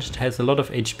a punch, has a lot of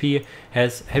HP,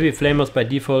 has heavy flamers by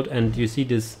default, and you see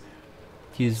these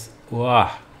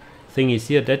thingies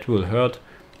here that will hurt.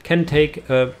 Can take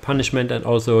punishment and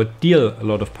also deal a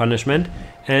lot of punishment,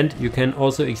 and you can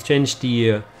also exchange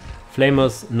the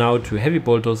flamers now to heavy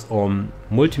bolters or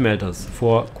multi-melters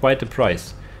for quite a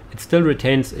price. It still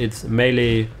retains its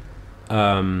melee,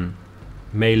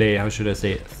 how should I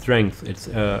say, strength. It's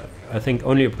I think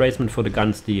only a replacement for the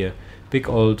guns, the big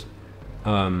old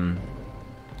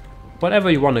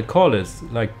whatever you want to call this,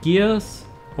 like gears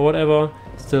or whatever,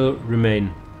 still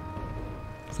remain.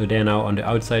 So they're now on the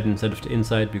outside instead of the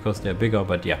inside because they're bigger,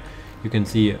 but yeah, you can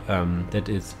see that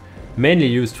it's mainly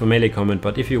used for melee combat,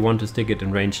 but if you want to stick it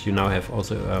in range, you now have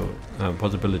also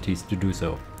possibilities to do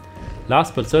so.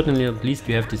 Last but certainly not least,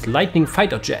 we have this Lightning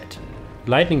Fighter Jet.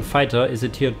 Lightning Fighter is a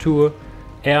tier 2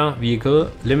 air vehicle,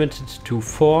 limited to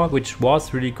 4, which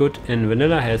was really good in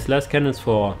vanilla. Has less cannons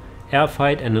for air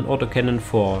fight and an autocannon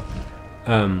for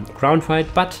ground fight,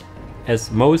 but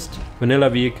as most vanilla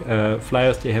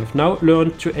flyers, they have now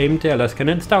learned to aim their last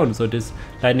cannons down, so this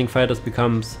Lightning Fighters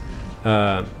becomes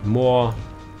more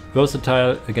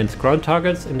versatile against ground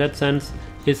targets in that sense.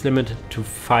 It's limited to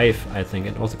 5, I think.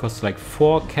 It also costs like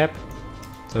 4 cap,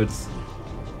 so it's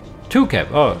 2 cap.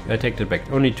 Oh, I take that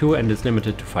back. Only 2, and it's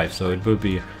limited to 5, so it will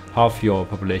be half your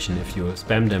population if you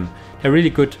spam them. They're really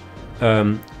good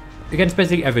against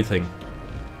basically everything.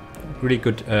 Really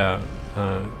good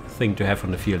thing to have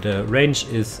on the field. The range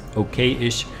is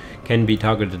okay-ish, can be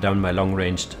targeted down by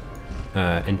long-ranged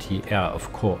anti-air,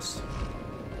 of course.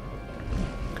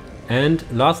 And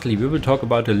lastly, we will talk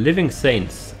about the Living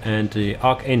Saints and the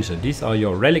Archangel. These are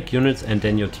your relic units and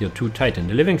then your tier 2 Titan.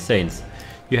 The Living Saints,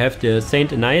 you have the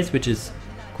Saint Anais, which is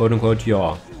quote-unquote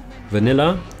your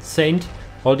vanilla saint.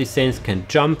 All these saints can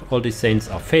jump, all these saints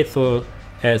are faithful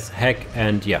as heck,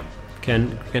 and yeah,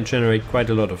 can generate quite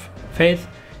a lot of faith.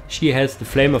 She has the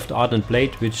Flame of the Ardent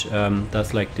Blade, which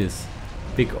does like this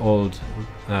big old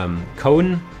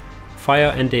cone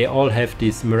fire, and they all have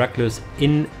this miraculous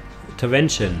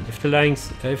intervention. If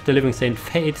the Living Saint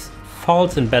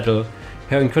falls in battle,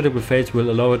 her incredible faith will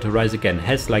allow her to rise again.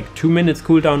 Has like 2 minutes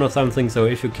cooldown or something, so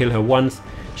if you kill her once,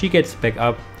 she gets back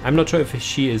up. I'm not sure if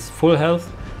she is full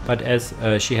health, but as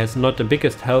she has not the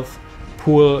biggest health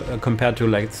pool compared to,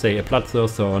 like, say, a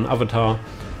Bloodthirster or an Avatar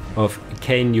of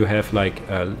Cain, you have like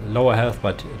lower health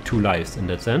but 2 lives in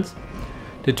that sense.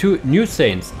 The 2 new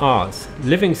saints are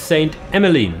Living Saint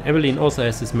Emmeline. Emmeline also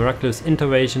has this miraculous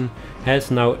intervention, has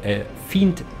now a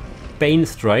Fiend Bane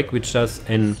Strike, which does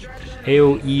an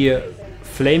AoE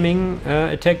flaming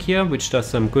attack here, which does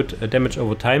some good damage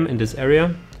over time in this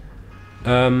area.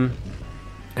 And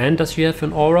does she have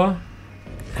an aura?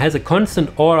 Has a constant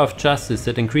aura of justice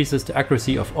that increases the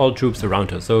accuracy of all troops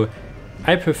around her. So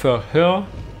I prefer her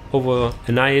over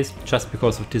Anais just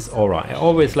because of this aura. I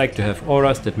always like to have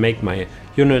auras that make my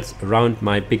units around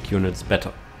my big units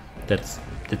better. That's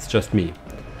just me.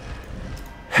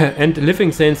 And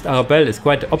Living Saint's Arabelle is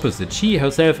quite the opposite. She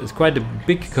herself is quite a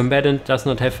big combatant, does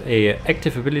not have a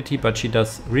active ability, but she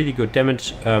does really good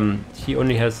damage. She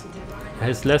only has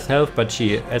less health, but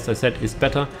she, as I said, is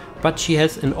better. But she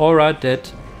has an aura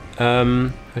that,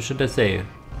 how should I say?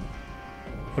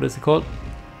 What is it called?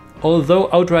 Although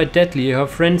outright deadly, her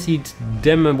frenzied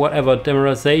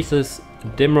demoralizes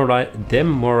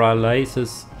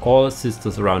all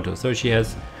sisters around her. So she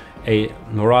has a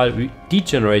morale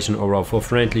degeneration aura for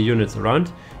friendly units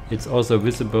around. It's also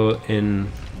visible in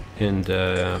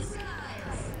the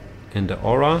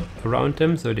aura around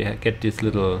them. So they get this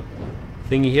little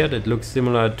thingy here that looks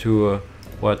similar to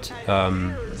what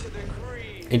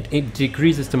it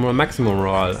decreases the maximum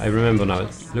morale. I remember now.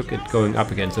 Look at going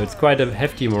up again. So it's quite a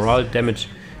hefty morale damage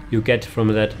you get from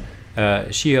that.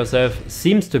 She herself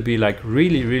seems to be like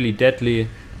really deadly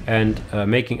and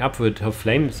making up with her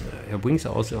flames. Her wings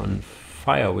are also on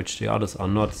fire, which the others are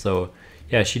not. So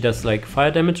yeah, she does like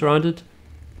fire damage around it.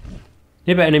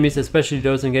 Nearby enemies, especially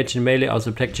those engaged in melee, are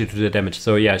subjected to the damage.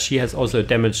 So yeah, she has also a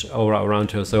damage aura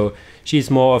around her. So she's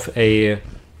more of a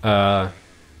how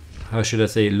should I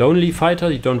say, lonely fighter.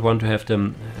 You don't want to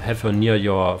have her near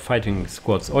your fighting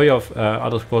squads. All your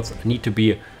other squads need to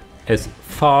be as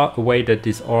far away that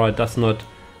this aura does not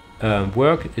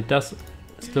work. It does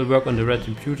still work on the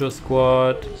Retributor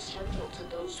squad.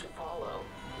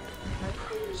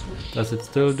 Does it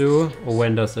still do? Or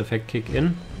when does the effect kick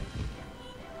in?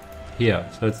 Here,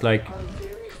 so it's like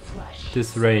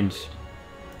this range.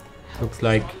 Looks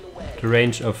like the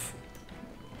range of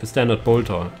the standard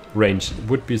bolter range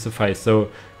would be suffice.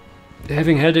 So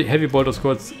having heavy bolter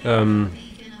squads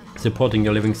supporting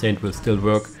your Living Saint will still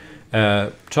work.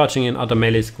 Charging in other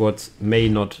melee squads may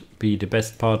not be the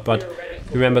best part, but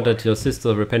remember that your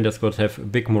sister Repenter squads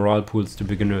have big morale pools to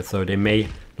begin with, so they may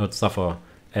not suffer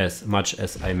as much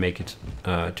as I make it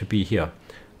to be here.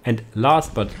 And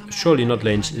last but surely not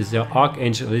least is your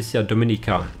Archangel Alicia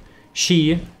Dominica.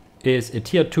 She is a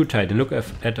tier 2 titan. Look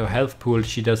at her health pool.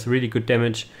 She does really good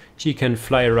damage. She can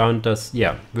fly around,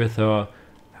 with her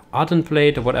Ardent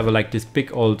Blade or whatever, like this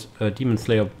big old Demon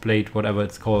Slayer blade, whatever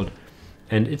it's called.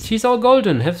 And she's all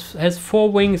golden, has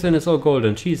 4 wings and is all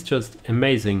golden. She's just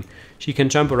amazing. She can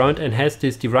jump around and has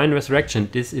this Divine Resurrection.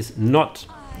 This is not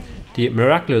the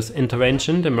Miraculous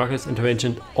Intervention. The Miraculous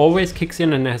Intervention always kicks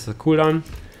in and has a cooldown.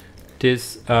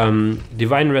 This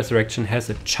Divine Resurrection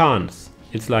has a chance.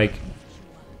 It's like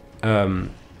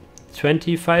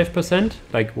 25%,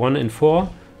 like 1 in 4,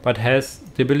 but has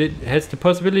the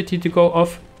possibility to go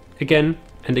off again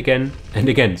and again and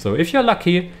again. So if you're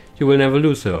lucky, you will never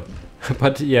lose her.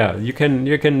 But yeah, you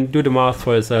can do the math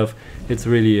for yourself. It's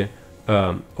really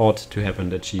ought to happen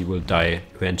that she will die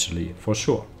eventually, for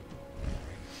sure.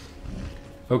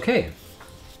 Okay,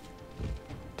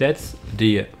 that's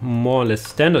the more or less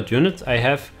standard units. I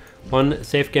have one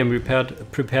save game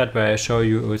prepared where I show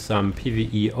you some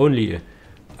PvE only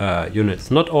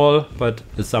units. Not all, but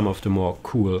some of the more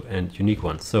cool and unique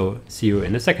ones. So see you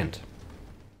in a second.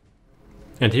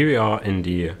 And here we are in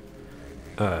the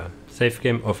save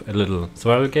game of a little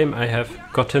survival game I have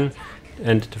gotten.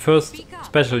 And the first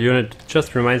special unit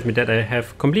just reminds me that I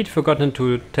have completely forgotten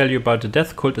to tell you about the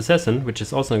Death Cult Assassin, which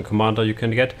is also a commander you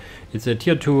can get. It's a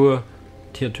tier 2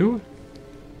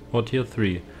 or tier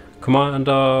 3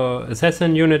 commander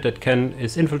assassin unit that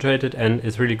is infiltrated and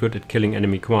is really good at killing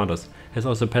enemy commanders. Has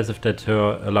also a passive that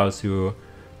allows her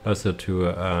to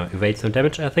evade some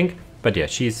damage, I think. But yeah,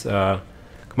 she's a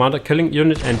commander killing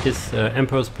unit, and this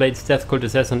Emperor's Blades Death Cult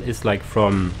Assassin is like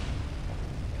from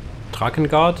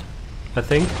Drakengard, I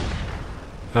think.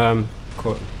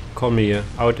 Call me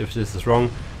out if this is wrong.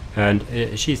 And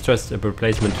she's just a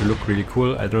replacement to look really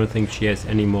cool. I don't think she has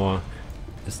any more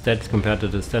stats compared to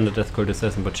the standard Death Cult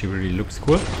Assassin, but she really looks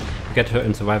cool. Get her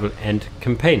in survival and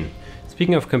campaign.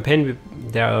 Speaking of campaign,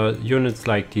 there are units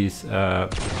like these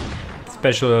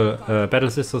special Battle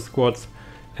Sister squads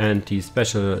and the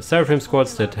special Seraphim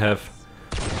squads that have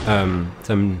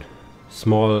some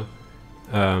small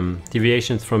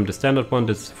deviations from the standard one.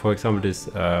 This, for example, this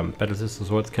Battle Sister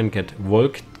swords can get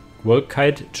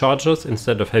Volkite chargers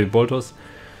instead of heavy bolters.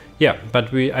 Yeah,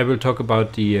 but I will talk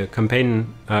about the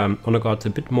campaign honor guards a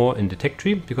bit more in the tech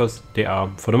tree, because they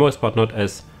are for the most part not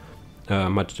as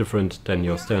much different than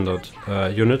your standard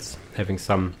units, having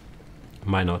some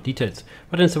minor details.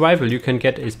 But in survival you can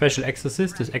get a special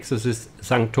exorcist, this exorcist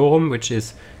Sanctorum, which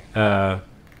is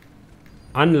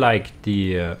unlike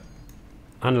the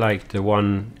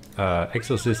one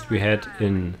exorcist we had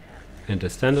in the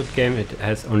standard game. It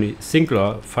has only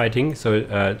singular fighting,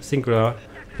 so singular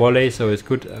volley, so it's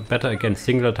good, better against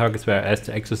singular targets, whereas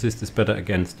the exorcist is better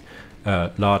against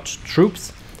large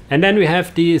troops. And then we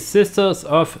have the Sisters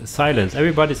of Silence.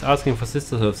 Everybody's asking for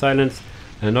Sisters of Silence,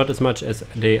 not as much as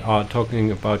they are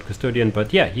talking about Custodian,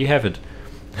 but yeah, you have it.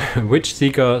 Witch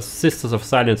Seeker Sisters of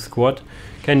Silence squad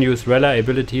can use Rella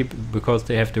ability because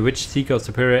they have the Witch Seeker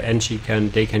superior, and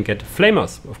they can get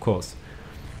Flamers, of course.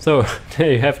 So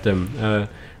there you have them.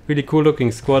 Really cool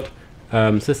looking squad.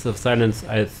 Sisters of Silence,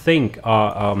 I think,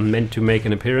 are meant to make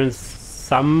an appearance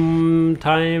sometime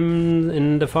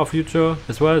in the far future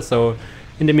as well. So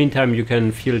in the meantime, you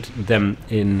can field them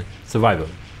in survival.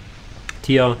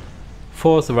 Tier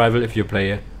 4 survival if you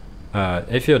play.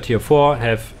 If you're tier 4,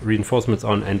 have reinforcements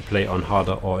on and play on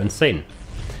harder or insane.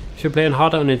 If you play on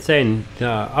harder and insane, the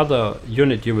other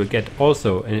unit you will get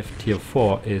also in tier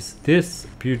 4 is this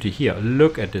beauty here.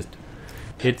 Look at this.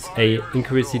 It's a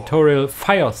inquisitorial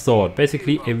fire sword,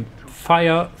 basically a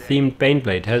fire themed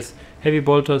baneblade. Has heavy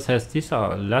bolters, has these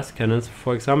are las cannons,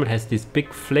 for example, has this big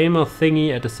flamer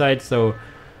thingy at the side, so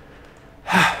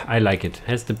I like it.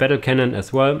 Has the battle cannon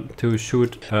as well to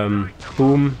shoot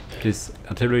boom, this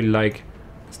artillery like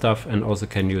stuff, and also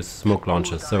can use smoke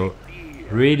launchers. So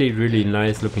really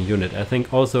nice looking unit. I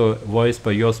think also voiced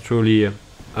by yours truly,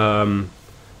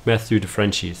 Matthew the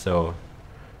Frenchie. So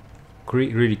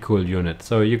really cool unit.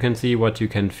 So you can see what you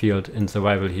can field in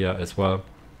survival here as well.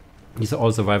 These are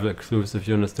all survival exclusive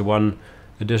units. The one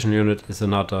additional unit is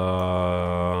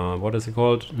another, what is it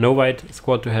called? Novite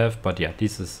squad to have, but yeah,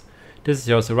 this is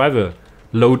your survival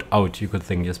loadout, you could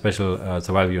think, your special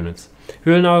survival units.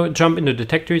 We will now jump into the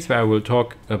Techtrees, where I will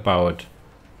talk about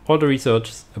all the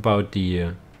research about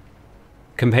the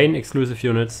campaign exclusive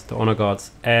units, the honor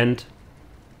guards, and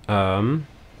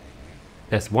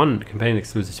there's one campaign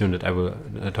exclusive unit I will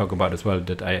talk about as well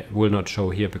that I will not show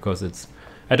here because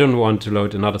I don't want to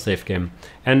load another save game.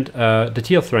 And the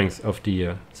tier strengths of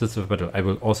the Sisters of Battle I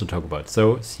will also talk about.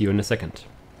 So see you in a second.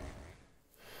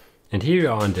 And here you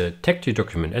are on the tech tree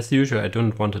document. As usual, I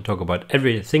don't want to talk about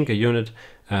every single unit.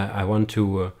 I want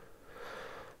to,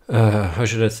 how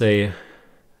should I say,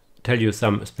 tell you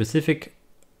some specific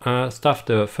stuff.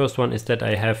 The first one is that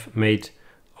I have made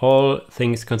all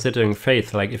things considering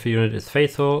faith, like if a unit is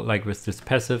faithful, like with this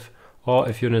passive, or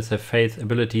if units have faith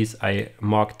abilities, I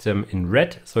marked them in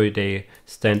red so they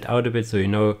stand out a bit, so you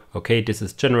know, okay, this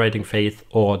is generating faith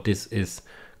or this is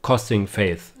costing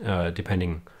faith,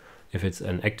 depending if it's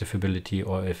an active ability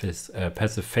or if it's a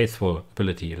passive faithful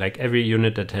ability. Like every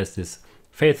unit that has this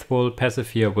faithful passive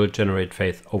here will generate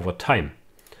faith over time.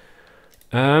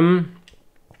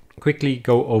 Quickly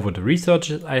go over the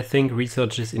researches. I think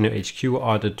researches in your HQ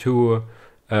are the two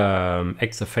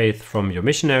acts of faith from your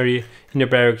missionary. In your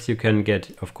barracks you can get,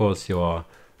 of course, your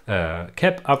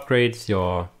cap upgrades,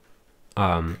 your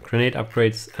grenade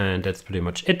upgrades, and that's pretty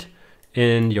much it.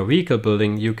 In your vehicle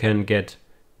building you can get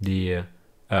the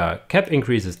cap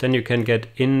increases. Then you can get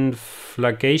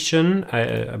inflagration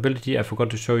ability. I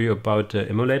forgot to show you about the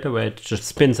emulator, where it just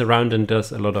spins around and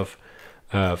does a lot of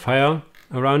fire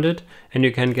around it. And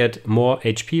you can get more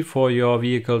HP for your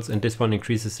vehicles, and this one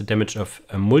increases the damage of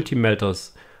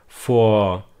multi-melters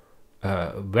for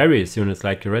various units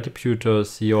like your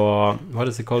retributors, your, what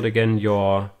is it called again,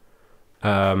 your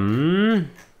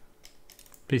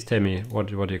please tell me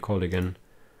what are you called again,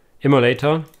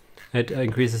 immolator. It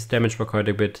increases damage by quite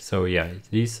a bit. So yeah,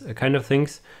 these kind of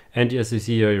things. And as you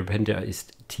see, your Repentia is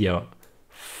tier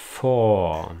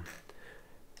 4.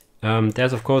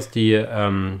 There's of course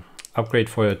the upgrade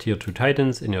for your tier 2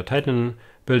 Titans in your Titan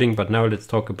building, but now let's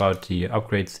talk about the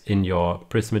upgrades in your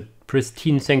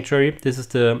Pristine Sanctuary. This is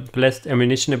the Blessed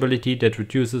Ammunition ability that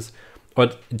reduces,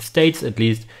 or it states at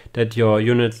least, that your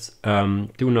units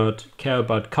do not care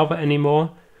about cover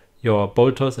anymore, your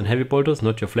bolters and heavy bolters,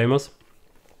 not your flamers.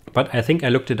 But I think I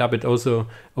looked it up, it also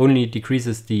only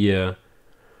decreases the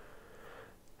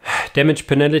damage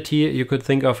penalty you could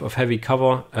think of heavy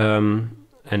cover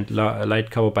and light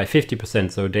cover by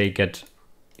 50%, so they get,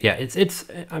 yeah, it's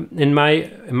in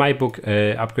my book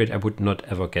upgrade I would not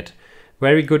ever get.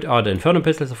 Very good are the Inferno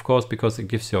Pistols, of course, because it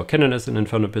gives your Canoness an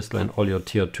Inferno Pistol and all your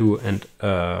tier 2 and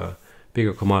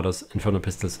bigger commanders Inferno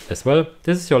Pistols as well.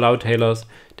 This is your Loudhailers.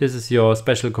 This is your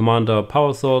Special Commander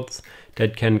Power Swords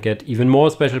that can get even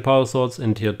more Special Power Swords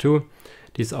in tier 2.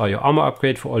 These are your armor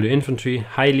upgrade for all your infantry.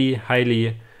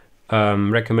 Highly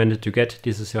recommended to get.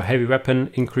 This is your heavy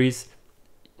weapon increase.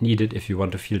 needed if you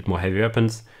want to field more heavy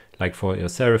weapons, like for your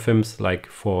Seraphims, like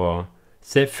for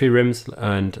Zephyrims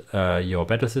and your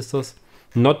Battle Sisters.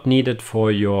 Not needed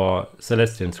for your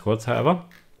Celestial squads, however.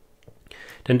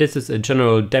 Then this is a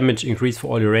general damage increase for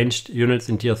all your ranged units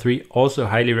in tier 3, also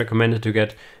highly recommended to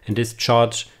get, and this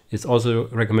charge is also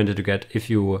recommended to get if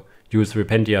you use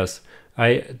Repentias.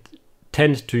 I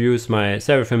tend to use my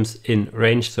Seraphims in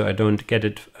range, so I don't get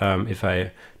it if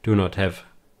I do not have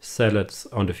Zealots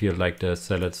on the field, like the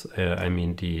Zealots, I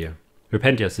mean the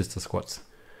Repentia sister squads.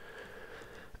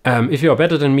 If you are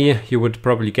better than me, you would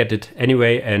probably get it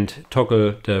anyway and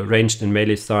toggle the ranged and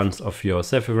melee stance of your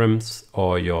Zephyrims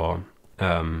or your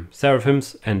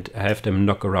Seraphims and have them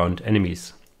knock around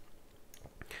enemies.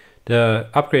 The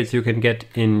upgrades you can get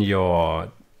in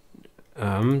your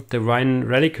Divine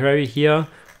Reliquary here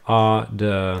are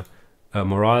the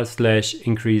morale /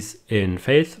 increase in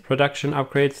faith production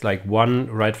upgrades, like one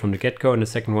right from the get-go, and the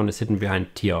second one is hidden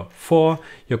behind tier 4.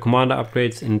 Your commander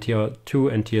upgrades in tier 2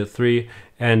 and tier 3,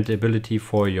 and the ability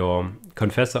for your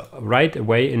confessor right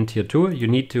away in tier 2. You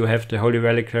need to have the Holy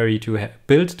Reliquary to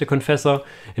build the confessor,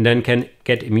 and then can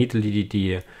get immediately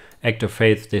the Act of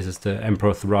Faith. This is the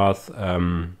Emperor's Wrath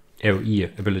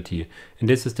AoE ability, and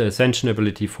this is the Ascension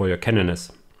ability for your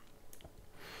Canoness.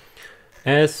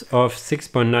 As of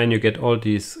 6.9 you get all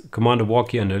these Commander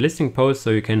Walkie and the listing post, so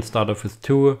you can start off with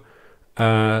 2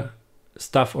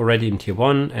 stuff already in tier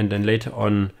 1, and then later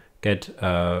on get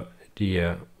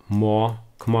the more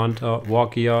Commander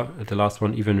Walkie, the last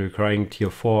one even requiring tier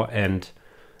 4 and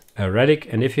a Relic.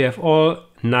 And if you have all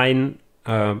 9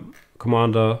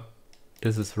 Commander,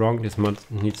 this is wrong, this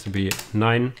needs to be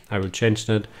 9, I will change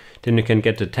that, then you can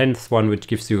get the 10th one, which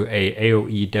gives you a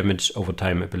AoE damage over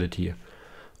time ability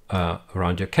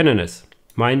around your Canoness.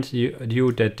 Mind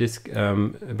you that these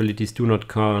abilities do not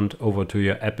count over to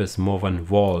your Abyss Morvan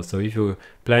wall, so if you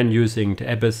plan using the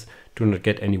Abyss, do not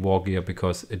get any war gear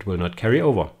because it will not carry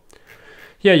over.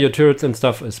 Yeah, your turrets and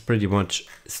stuff is pretty much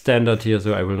standard here,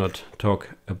 so I will not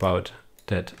talk about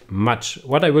that much.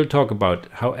 What I will talk about,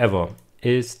 however,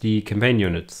 is the campaign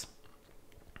units.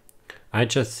 I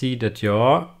just see that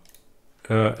your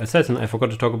Assassin, I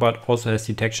forgot to talk about, also has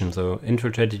detection, so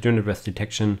infiltrated unit with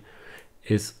detection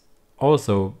is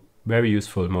also very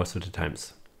useful most of the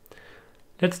times.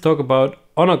 Let's talk about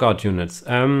Honor Guard units.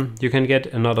 You can get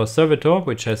another Servitor,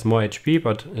 which has more HP,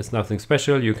 but it's nothing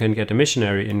special. You can get a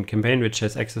Missionary in campaign, which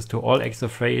has access to all extra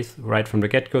faith right from the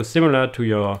get-go, similar to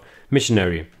your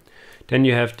Missionary. Then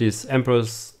you have this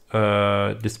Emperor's,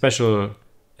 this special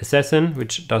Assassin,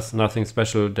 which does nothing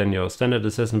special than your standard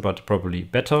Assassin, but probably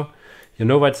better. Your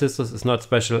Novite Sisters is not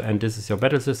special, and this is your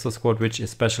Battle Sister squad, which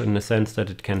is special in the sense that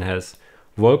it can has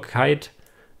Volkite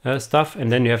stuff.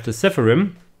 And then you have the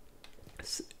Zephyrim,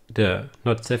 the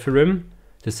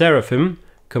Seraphim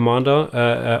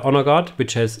Commander Honor Guard,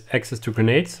 which has access to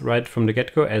grenades right from the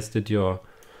get-go, as did your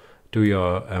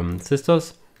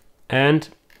sisters. And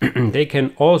they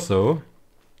can also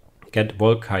get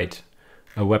Volkite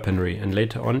weaponry, and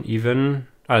later on even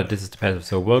this is the passive,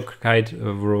 so Volkite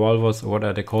revolvers, or what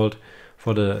are they called,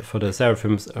 for the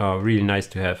Seraphims are really nice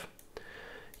to have.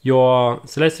 Your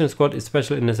Celestial squad is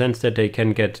special in the sense that they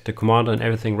can get the commander and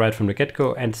everything right from the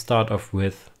get-go and start off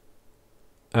with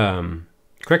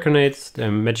crack grenades. The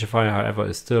Magifier, however,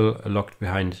 is still locked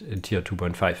behind in tier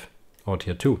 2.5 or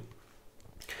tier 2.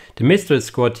 The Mistral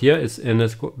squad here is in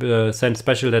a sense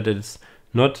special that it's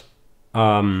not,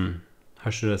 how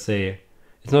should I say,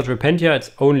 it's not Repentia,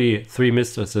 it's only 3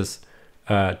 mistresses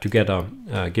together,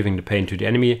 giving the pain to the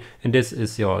enemy. And this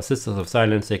is your Sisters of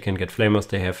Silence. They can get flamers.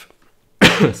 They have,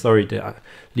 sorry, the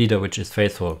leader, which is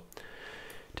Faithful.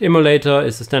 The Immolator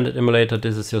is the standard Immolator.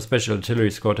 This is your special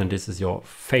artillery squad, and this is your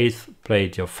Faith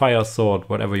Blade, your Fire Sword,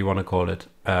 whatever you want to call it.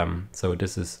 So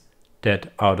this is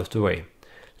that out of the way.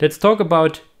 Let's talk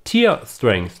about tier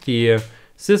strength. The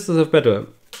Sisters of Battle.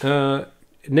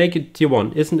 Naked tier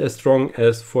 1 isn't as strong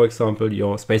as, for example,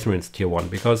 your Space Marines tier 1,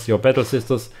 because your Battle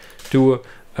Sisters do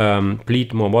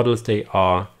bleed more models. They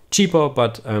are cheaper,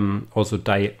 but also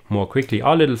die more quickly,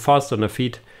 are a little faster on their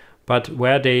feet, but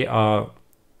where they are,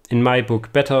 in my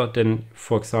book, better than,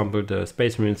 for example, the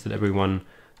Space Marines that everyone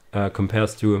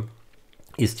compares to,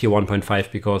 is tier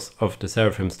 1.5, because of the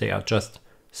Seraphims. They are just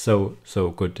so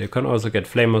good. You can also get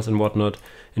flamers and whatnot,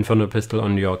 Infernal Pistol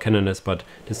on your Canoness, but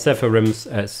the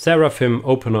Seraphim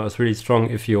opener is really strong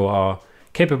if you are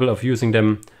capable of using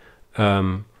them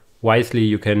wisely.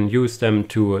 You can use them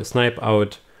to snipe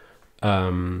out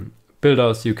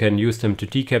builders, you can use them to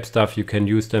decap stuff, you can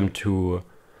use them to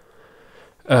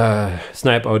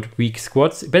snipe out weak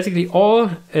squads. Basically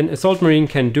all an Assault Marine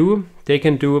can do, they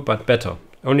can do, but better.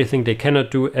 Only thing they cannot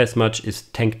do as much is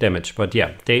tank damage, but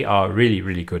yeah, they are really,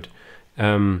 really good.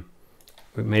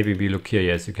 Maybe we look here,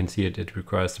 yes, you can see it, it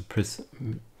requires a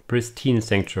pristine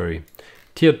sanctuary.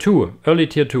 Tier 2, early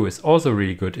tier 2 is also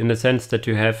really good in the sense that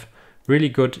you have really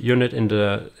good unit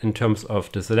in terms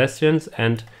of the Celestians,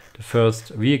 and the first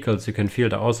vehicles you can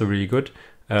field are also really good.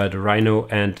 The Rhino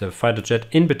and the fighter jet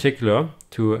in particular,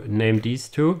 to name these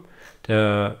two.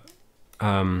 The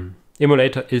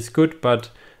Immolator is good, but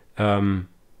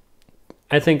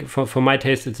I think for my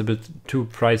taste it's a bit too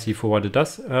pricey for what it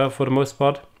does for the most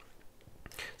part.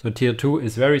 So tier 2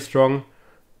 is very strong,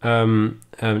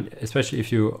 especially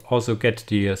if you also get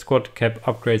the squad cap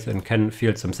upgrades and can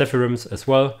field some Zephyrums as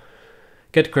well,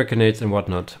 get Krakenites and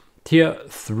whatnot. Tier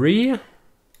 3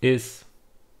 is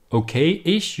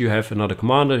okay-ish. You have another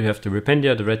commander, you have the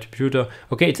Repentia, the Retributor.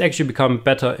 Okay, it's actually become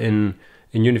better in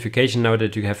Unification now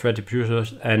that you have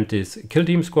Retributors and this kill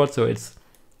team squad, so it's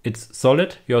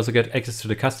solid. You also get access to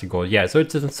the Castigol. Yeah, so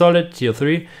it's a solid tier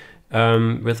 3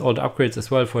 with all the upgrades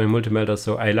as well for your multi-melter,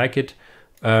 so I like it.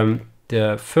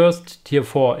 The first tier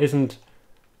 4 isn't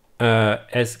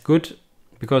as good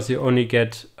because you only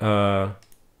get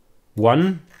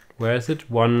one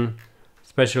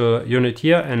special unit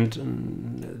here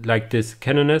and like this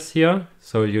Canoness here,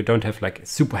 so you don't have like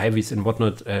super heavies and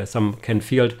whatnot. Some can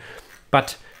field,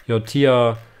 but your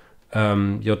tier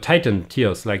your Titan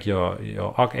tiers, like your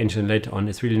Archangel later on,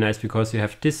 is really nice because you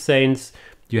have this Saints,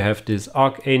 you have this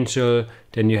Archangel,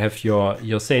 then you have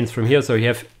your Saints from here, so you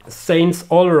have Saints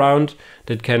all around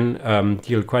that can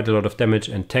deal quite a lot of damage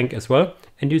and tank as well.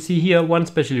 And you see here one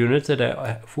special unit that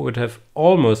I would have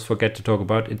almost forget to talk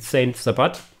about. It's Saint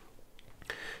Sabbat.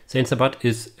 Saint Sabbat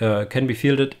is can be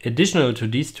fielded additional to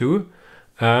these two,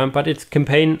 but it's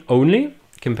campaign only.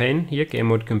 Campaign here, game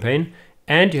mode campaign.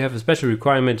 And you have a special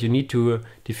requirement. You need to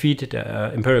defeat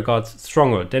the Imperial Guard's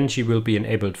Stronghold. Then she will be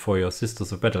enabled for your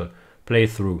Sisters of Battle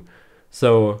playthrough.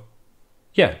 So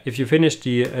yeah, if you finish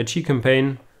the G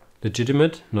campaign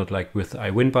legitimate, not like with the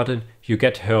I win button, you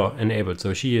get her enabled.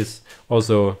 So she is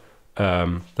also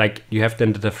like you have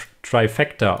then the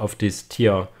trifecta of this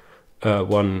tier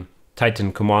 1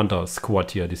 Titan commander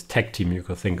squad here, this tag team you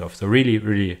could think of. So really,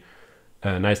 really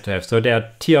nice to have. So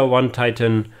their tier 1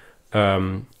 Titan,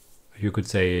 you could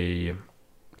say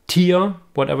tier,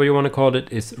 whatever you want to call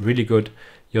it, is really good.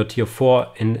 Your tier 4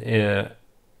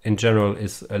 in general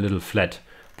is a little flat.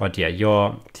 But yeah,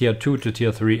 your tier 2 to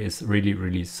tier 3 is really,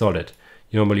 really solid.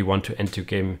 You normally want to enter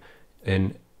game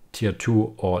in tier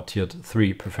 2 or tier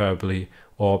 3 preferably,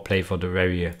 or play for the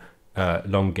very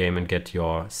long game and get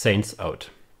your Saints out.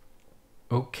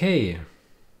 Okay.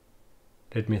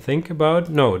 Let me think about...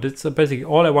 No, that's basically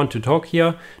all I want to talk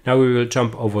here. Now we will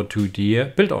jump over to the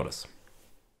build orders.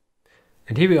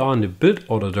 And here we are in the build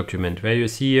order document, where you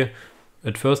see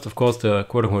at first, of course, the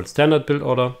quote-unquote standard build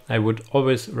order. I would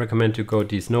always recommend to go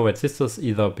these Nomad Sisters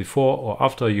either before or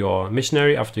after your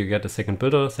missionary, after you get the second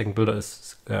builder. Second builder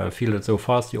is fielded so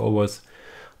fast, you always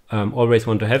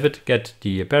want to have it. Get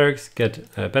the barracks,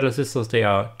 get Battle Sisters. They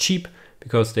are cheap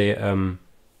because they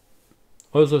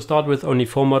also start with only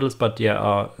 4 models, but they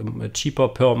are cheaper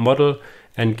per model.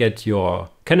 And get your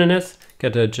Canoness,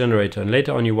 get a generator, and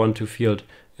later on you want to field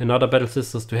another Battle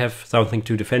Sisters to have something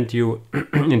to defend you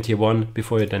in tier 1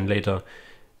 before you then later,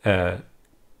 how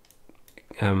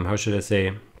should I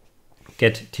say,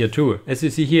 get tier 2. As you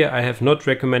see here, I have not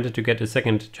recommended to get a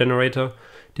second generator.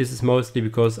 This is mostly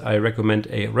because I recommend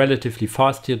a relatively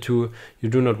fast tier 2. You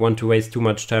do not want to waste too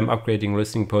much time upgrading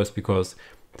listening posts because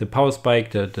the power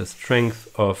spike, the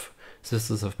strength of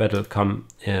Sisters of Battle come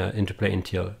into play in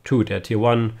tier 2. Their tier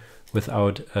 1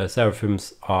 without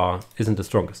Seraphims isn't the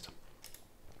strongest.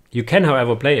 You can,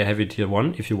 however, play a heavy tier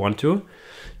 1 if you want to.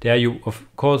 There you, of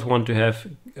course, want to have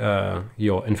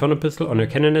your Inferno Pistol on your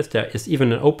Canoness. There is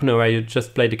even an opener where you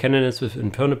just play the Canoness with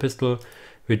Inferno Pistol,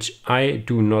 which I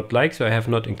do not like, so I have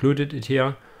not included it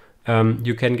here.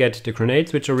 You can get the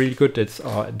grenades, which are really good. It's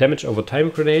damage over time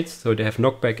grenades, so they have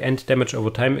knockback and damage over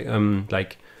time,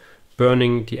 like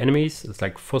burning the enemies. It's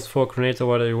like phosphor grenades or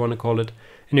whatever you want to call it.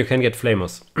 And you can get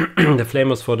flamers. The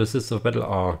flamers for the Sisters of Battle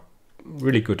are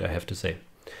really good, I have to say.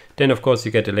 Then, of course,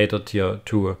 you get a later tier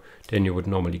 2 than you would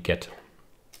normally get.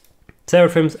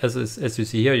 Seraphims, as you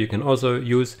see here, you can also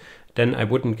use. Then I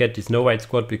wouldn't get this No White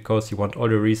Squad because you want all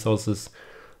the resources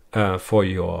for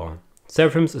your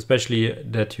Seraphims, especially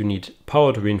that you need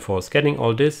power to reinforce. Getting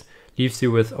all this leaves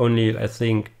you with only, I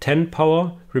think, 10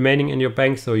 power remaining in your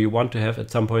bank. So you want to have at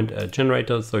some point a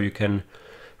generator so you can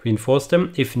reinforce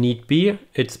them if need be.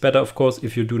 It's better, of course,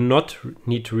 if you do not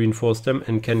need to reinforce them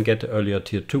and can get earlier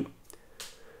tier 2.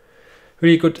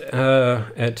 Really good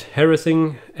at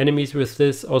harassing enemies with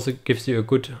this. Also gives you a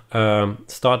good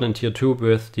start in tier 2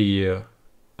 with the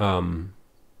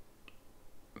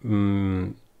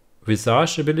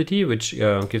Visage ability, which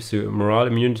gives you morale,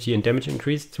 immunity and damage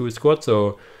increase to a squad.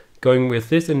 So going with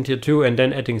this in tier 2 and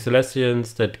then adding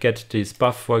Celestians that get this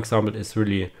buff, for example, is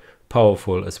really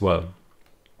powerful as well.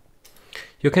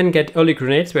 You can get early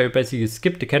grenades where you basically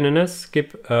skip the cannoners,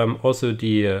 skip also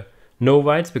the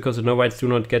Novites, because the Novites do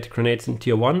not get grenades in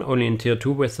tier 1, only in tier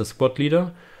 2 with the squad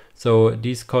leader. So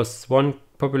these costs 1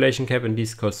 population cap and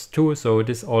these costs 2, so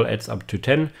this all adds up to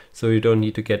 10, so you don't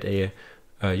need to get a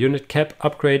unit cap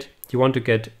upgrade. You want to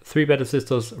get 3 Battle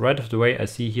Sisters right off the way. I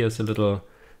see here's a little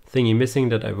thingy missing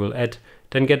that I will add.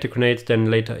 Then get the grenades, then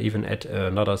later even add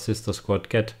another sister squad,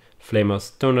 get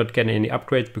flamers. Do not get any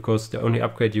upgrades, because the only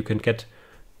upgrade you can get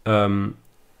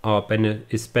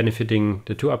is benefiting,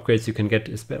 the 2 upgrades you can get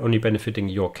is only benefiting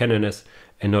your cannoners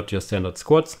and not your standard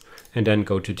squads. And then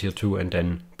go to tier 2 and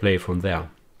then play from there.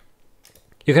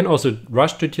 You can also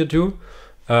rush to tier 2.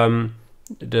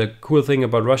 The cool thing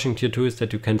about rushing tier 2 is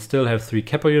that you can still have 3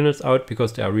 Kappa units out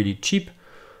because they are really cheap.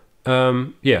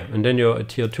 Yeah, and then you're at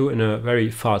tier 2 in a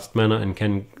very fast manner and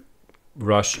can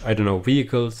rush, I don't know,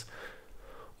 vehicles,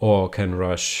 or can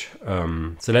rush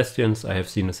Celestians. I have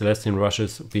seen the Celestian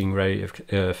rushes being very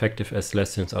effective, as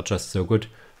Celestians are just so good.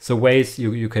 So ways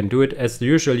you can do it. As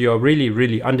usual, you are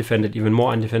really undefended, even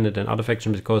more undefended than other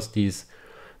factions, because these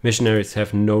missionaries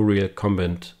have no real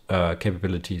combat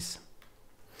capabilities.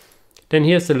 Then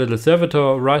here's the little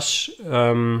servitor rush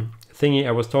thingy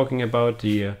I was talking about,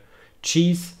 the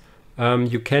cheese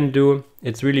you can do.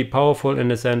 It's really powerful in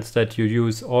the sense that you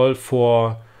use all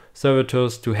 4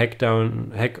 servitors to hack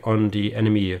on the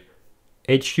enemy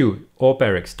HQ or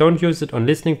barracks. Don't use it on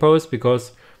listening posts,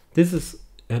 because this is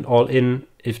an all-in.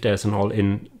 If there's an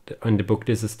all-in in the book,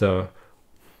 this is the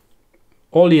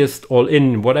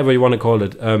all-in, whatever you want to call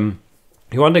it.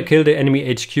 You want to kill the enemy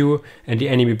HQ and the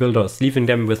enemy builders, leaving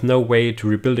them with no way to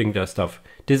rebuilding their stuff.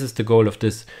 This is the goal of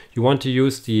this. You want to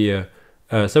use the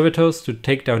servitors to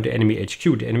take down the enemy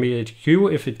HQ. The enemy HQ,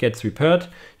 if it gets repaired,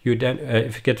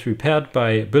 if it gets repaired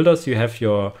by builders, you have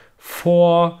your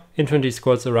 4 infantry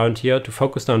squads around here to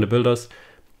focus down the builders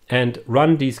and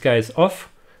run these guys off.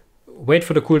 Wait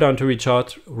for the cooldown to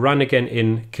recharge, run again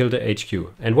in, kill the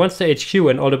HQ. And once the HQ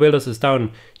and all the builders is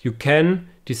down, you can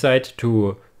decide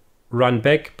to run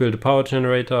back, build a power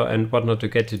generator and whatnot to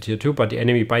get to tier 2, but the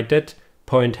enemy by that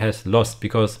point has lost,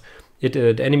 because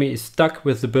the enemy is stuck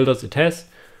with the builders it has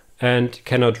and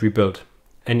cannot rebuild.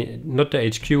 And not the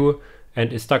HQ,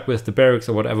 and is stuck with the barracks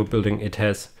or whatever building it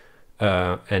has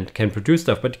and can produce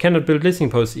stuff, but it cannot build listening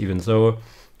posts even. So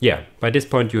yeah, by this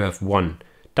point you have won.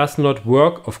 Does not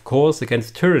work, of course,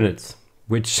 against Tyranids,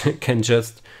 which can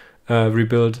just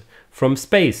rebuild from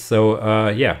space. So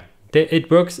yeah, it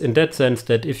works in that sense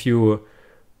that if you...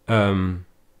 no,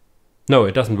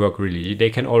 it doesn't work really. They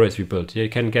can always rebuild. They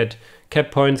can get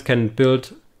cap points, can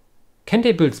build... Can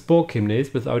they build Spore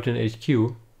Chimneys without an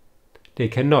HQ? They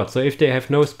cannot. So if they have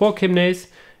no Spore Chimneys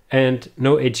and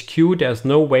no HQ, there's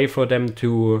no way for them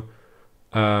to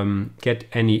get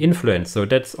any influence. So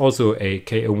that's also a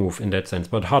KO move in that sense,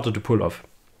 but harder to pull off.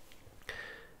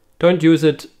 Don't use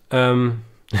it too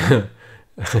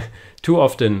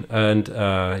often, and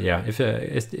yeah,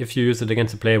 if you use it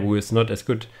against a player who is not as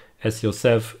good as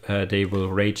yourself, they will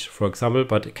rage, for example,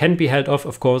 but it can be held off,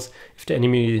 of course, if the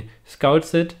enemy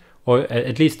scouts it, or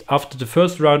at least after the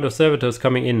first round of servitors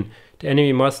coming in, the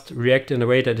enemy must react in a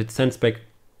way that it sends back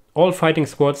all fighting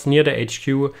squads near the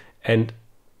HQ and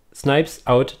snipes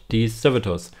out these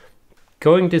servitors.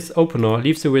 Going this opener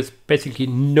leaves you with basically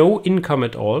no income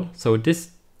at all. So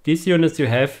these units you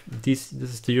have, this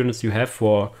is the units you have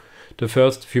for the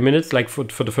first few minutes, like for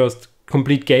the first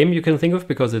complete game you can think of,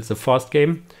 because it's a fast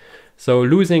game. So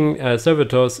losing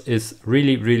servitors is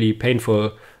really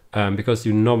painful, because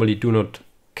you normally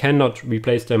cannot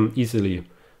replace them easily.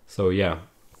 So yeah,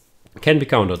 can be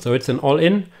countered. So it's an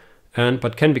all-in,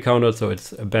 but can be countered, so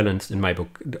it's balanced in my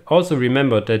book. Also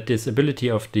remember that this ability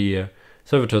of the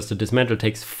servitors to dismantle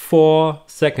takes 4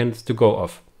 seconds to go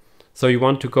off. So you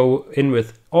want to go in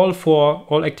with all 4,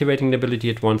 all activating the ability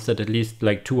at once, that at least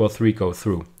like 2 or 3 go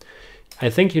through. I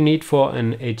think you need for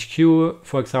an HQ,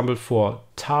 for example, for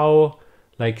Tau,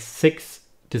 like 6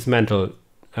 dismantle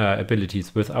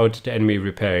abilities without the enemy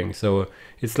repairing. So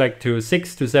it's like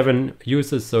 6 to 7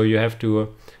 uses, so you have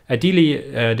to...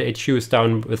 Ideally, the HQ is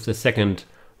down with the second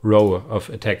row of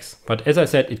attacks. But as I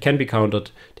said, it can be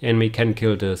countered. The enemy can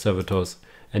kill the servitors,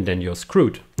 and then you're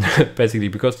screwed, basically,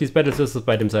 because these battle sisters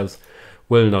by themselves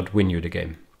will not win you the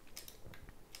game.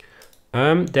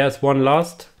 There's one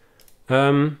last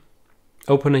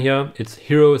opener here. It's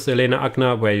Hero Selena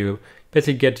Agna, where you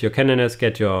basically get your Canoness,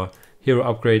 get your hero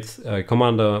upgrades,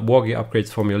 Commander Wargear upgrades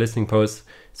from your listening posts,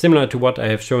 similar to what I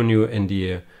have shown you in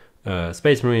the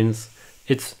Space Marines.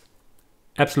 It's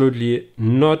absolutely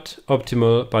not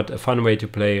optimal, but a fun way to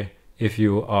play if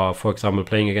you are, for example,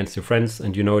 playing against your friends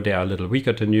and you know they are a little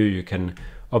weaker than you. You can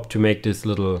opt to make this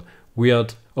little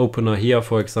weird opener here,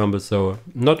 for example. So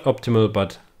not optimal,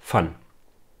 but fun.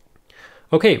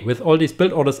 Okay, with all these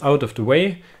build orders out of the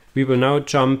way, we will now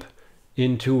jump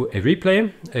into a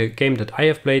replay, a game that I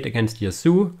have played against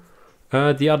Yasuo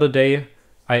the other day.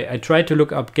 I tried to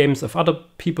look up games of other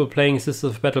people playing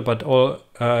Sisters of Battle, but all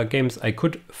games I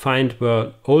could find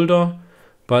were older.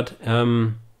 But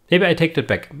maybe I take that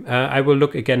back. I will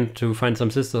look again to find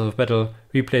some Sisters of Battle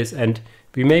replays, and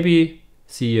we maybe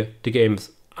see the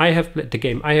games I have played, the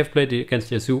game I have played against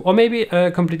Yasuo, or maybe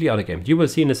a completely other game. You will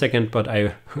see in a second, but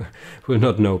I will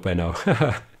not know by now.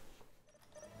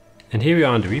 And here we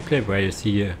are on the replay where you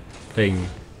see playing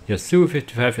Yasuo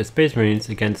 55 as Space Marines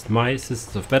against my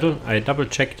Sisters of Battle. I double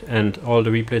checked and all the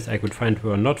replays I could find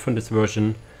were not from this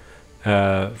version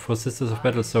for Sisters of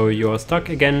Battle, so you are stuck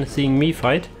again seeing me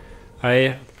fight.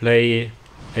 I play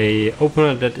a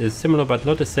opener that is similar but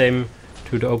not the same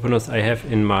to the openers I have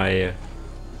in my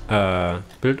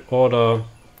build order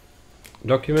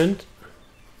document.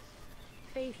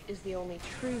 Faith is the only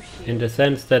true shield. In the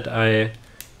sense that I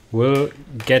will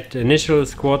get initial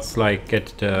squads, like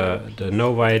get the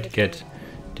No White, get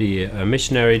the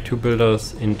Missionary, 2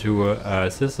 builders into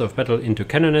Sisters of Battle into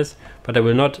Canoness, but I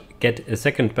will not get a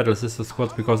second Battle Sister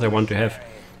squad because I want to have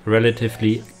a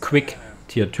relatively quick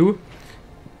tier 2.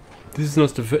 This is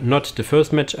not the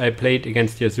first match I played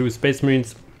against Yasuo Space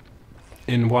Marines.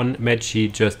 In one match he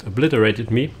just obliterated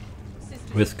me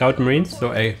with Scout Marines,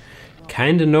 so I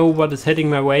kinda know what is heading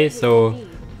my way, so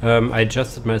I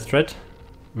adjusted my strat.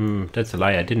 That's a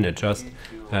lie, I didn't adjust.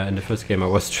 In the first game I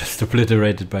was just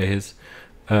obliterated by his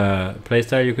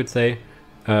playstyle, you could say.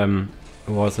 It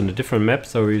was on a different map,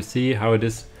 so you see how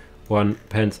this one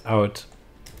pans out.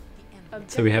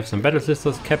 So we have some Battle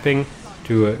Sisters capping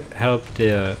to help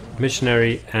the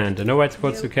Missionary and the No White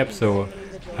squads to cap, so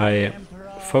I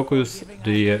focus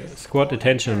the squad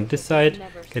attention on this side,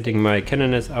 getting my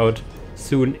Canoness out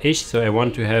soon-ish, so I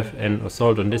want to have an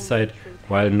assault on this side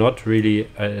while not really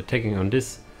attacking on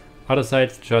this other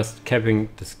side, just capping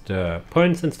the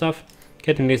points and stuff,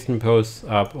 getting listen posts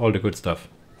up, all the good stuff.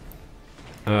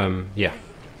 Yeah.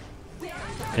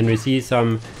 And we see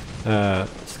some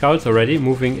scouts already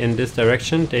moving in this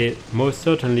direction. They most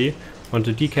certainly want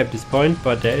to decap this point,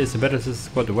 but there is a Battle Sister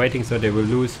squad waiting, so they will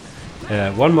lose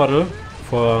one model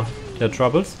for their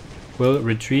troubles, will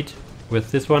retreat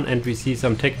with this one, and we see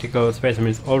some tactical Space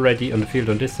Marines already on the field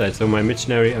on this side, so my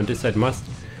Missionary on this side must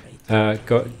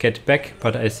get back,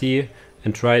 but I see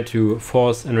and try to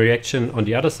force a reaction on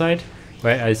the other side,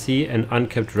 where I see an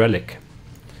uncapped relic.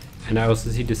 And I also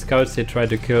see the scouts, they try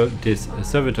to kill this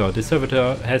servitor. The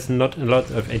servitor has not a lot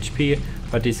of HP,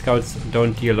 but these scouts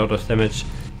don't deal a lot of damage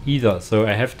either. So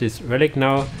I have this relic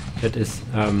now that is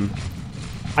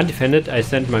undefended. I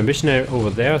send my Missionary over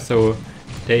there, so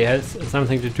they have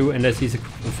something to do, and I see the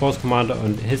force commander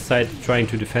on his side trying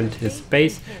to defend his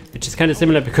base, which is kind of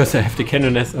similar because I have the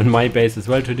Canoness on my base as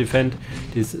well to defend.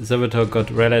 This servitor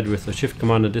got rallied with the shift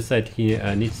commander this side, he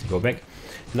needs to go back.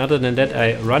 And other than that,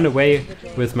 I run away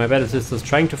with my Battle Sisters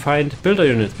trying to find builder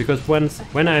units, because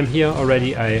when I'm here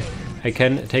already I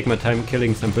can take my time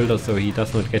killing some builders so he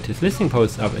does not get his listening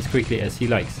posts up as quickly as he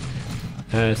likes.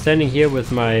 Standing here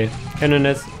with my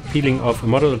Canoness, peeling off a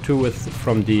model or two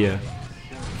from the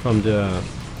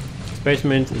Space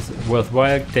Marines is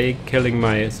worthwhile. Killing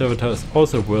my servitor is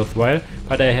also worthwhile,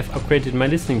 but I have upgraded my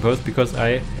listening post because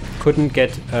I couldn't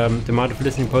get the amount of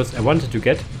listening posts I wanted to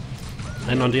get.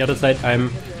 And on the other side I'm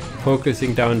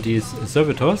focusing down these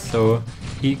servitors, so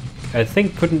he I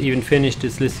think couldn't even finish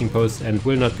this listening post and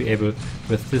will not be able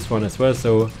with this one as well.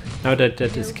 So now that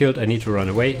that is killed, I need to run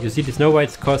away. You see, these No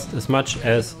Whites cost as much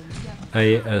as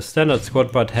a standard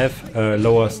squad, but have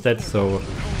lower stats, so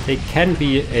they can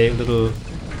be a little,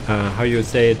 how you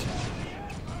say it,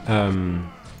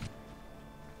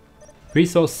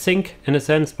 resource sink in a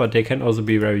sense, but they can also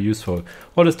be very useful.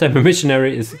 All this time a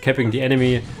Missionary is capping the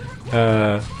enemy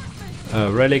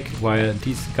relic, while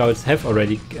these scouts have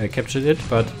already captured it,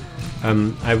 but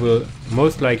I will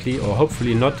most likely or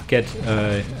hopefully not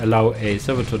allow a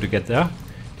servitor to get there.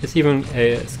 There's even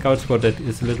a scout squad that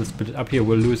is a little split up here,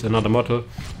 will lose another model.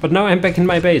 But now I'm back in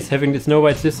my base, having this No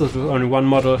White Sisters with only one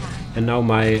model, and now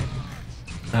my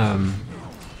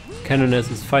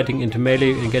Canoness is fighting into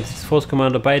melee against his force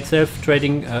commander by itself,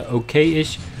 trading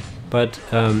okay-ish. But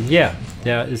yeah,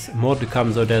 there is more to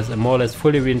come, so there's a more or less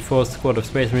fully reinforced squad of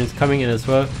Space Marines coming in as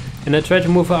well. And I tried to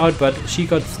move her out, but she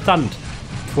got stunned.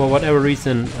 For whatever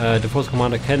reason, the Force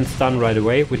Commander can stun right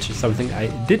away, which is something I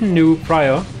didn't know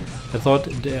prior. I thought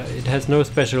it has no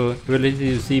special ability.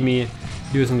 You see me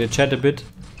using the chat a bit.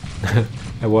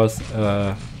 I was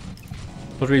not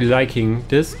really liking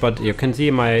this, but you can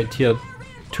see my tier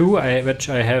 2, which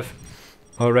I have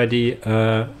already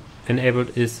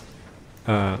enabled, is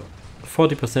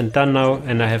 40% done now,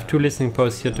 and I have 2 listening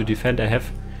posts here to defend. I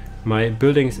have my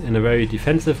buildings in a very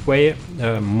defensive way,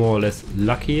 more or less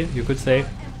lucky, you could say,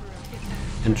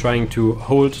 and trying to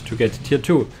hold to get tier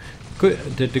 2.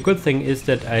 The good thing is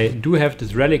that I do have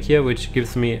this relic here, which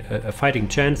gives me a fighting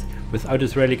chance. Without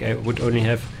this relic I would only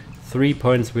have 3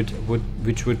 points, which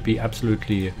would be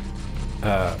absolutely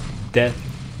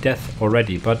death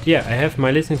already. But yeah, I have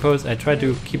my listening post. I try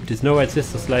to keep this Novite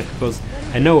Sisters alive because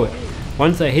I know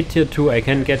once I hit tier 2 I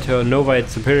can get her Novite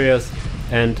Superiors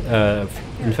and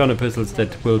Inferno Pistols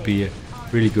that will be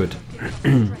really good.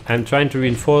 I'm trying to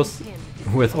reinforce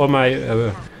with all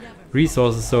my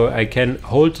resources so I can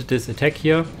hold this attack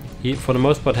here. He for the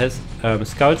most part has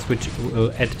scouts, which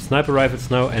will add sniper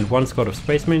rifles now, and 1 squad of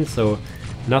Space Marines, so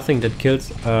nothing that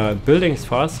kills buildings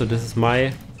fast, so this is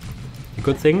my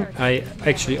good thing. I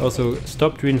actually also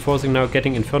stopped reinforcing now,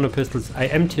 getting Inferno Pistols. I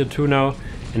am tier 2 now,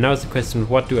 and now is the question,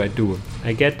 what do?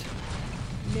 I get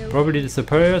probably the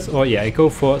Superiors, or yeah, I go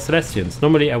for Celestians.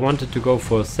 Normally I wanted to go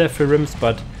for Zephyrims,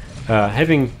 but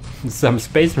having some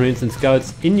Space Marines and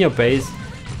Scouts in your base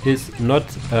is not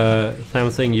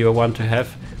something you want to have,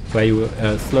 where you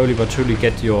slowly but surely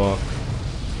get your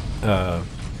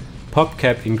pop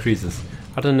cap increases.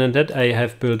 Other than that, I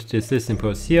have built this listening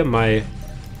post here. My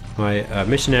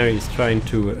missionary is trying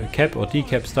to cap or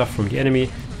decap stuff from the enemy,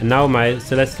 and now my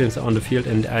Celestials are on the field,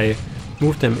 and I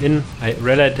moved them in. I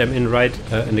rallied them in right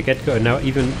in the get-go, and now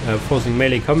even forcing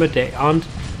melee combat. They aren't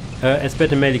as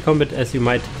bad in melee combat as you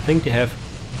might think. They have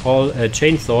all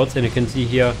chainswords, and you can see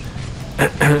here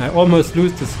I almost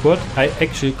lose the squad. I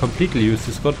actually completely lose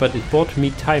the squad, but it bought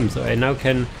me time, so I now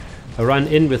can run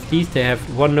in with these. They have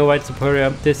 1 Novite Superior.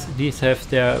 These have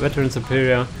their Veteran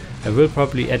Superior. I will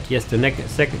probably add, yes, the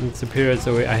second Superior,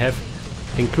 so I have,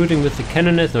 including with the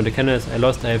Canoners. No, the Canoners I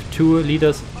lost. I have 2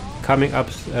 leaders coming up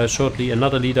shortly,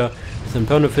 another leader with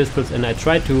Inferno Pistols, and I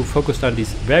try to focus on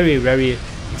these very, very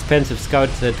expensive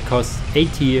scouts that cost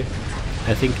 80,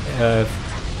 I think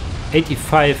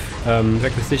 85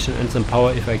 requisition and some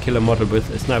power if I kill a model with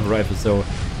a sniper rifle. So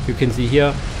you can see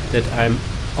here that I'm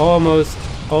almost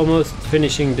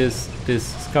finishing this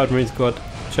Scout Marine squad.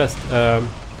 Just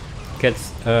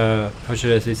gets how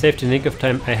should I say, saved in the nick of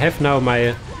time. I have now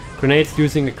my grenades,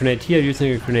 using a grenade here,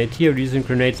 using a grenade here, using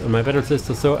grenades on my battle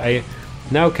sister, so I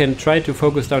now can try to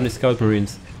focus down the Scout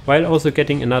Marines while also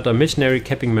getting another missionary,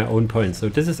 capping my own points. So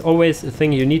this is always a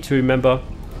thing you need to remember.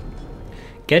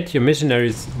 Get your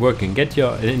missionaries working,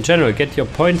 in general get your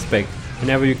points back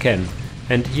whenever you can.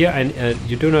 And here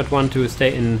you do not want to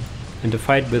stay in the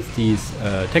fight with these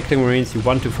Techtrees Marines. You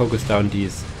want to focus down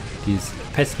these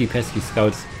pesky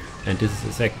scouts, and this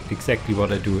is exactly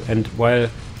what I do. And while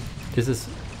this is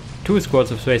 2 squads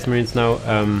of Space Marines now,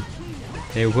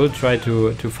 they will try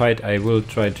to fight. I will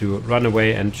try to run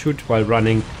away and shoot while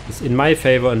running. It's in my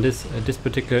favor in this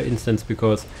particular instance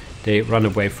because they run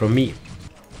away from me.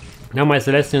 Now my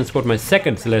Celestian squad, my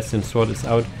second Celestian squad is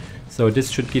out, so this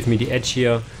should give me the edge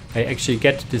here. I actually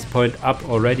get this point up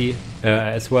already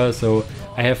as well, so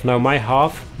I have now my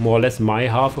half, more or less my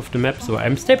half of the map, so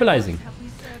I'm stabilizing.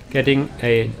 Getting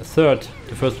a third,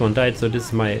 the first one died, so this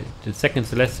is the second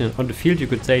Celestian on the field, you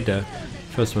could say. The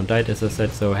first one died, as I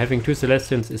said, so having 2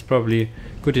 Celestians is probably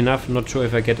good enough. Not sure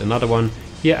if I get another one.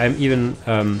 Here I'm even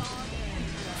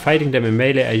fighting them in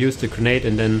melee. I used the grenade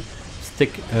and then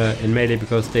stick in melee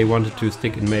because they wanted to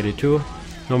stick in melee too.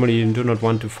 Normally you do not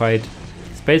want to fight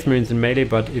Space Marines in melee,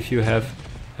 but if you have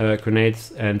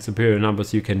grenades and superior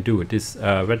numbers, you can do it. This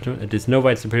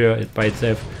Novite Superior by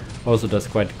itself also does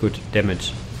quite good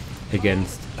damage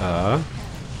against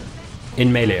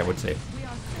in melee, I would say.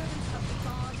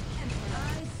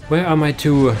 Where are my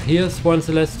 2? Here's 1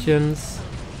 Celestian,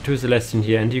 2 Celestian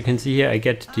here, and you can see here I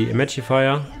get the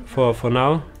Imagifier for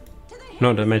now.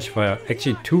 No, the Imagifier.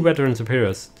 Actually 2 Veteran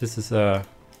Superiors. This is a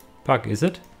bug, is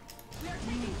it?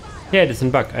 Yeah, it is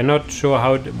in bug. I'm not sure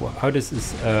how this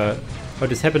is how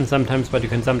this happens sometimes, but you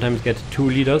can sometimes get 2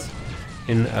 leaders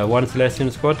in 1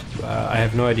 Celestian squad. I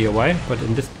have no idea why, but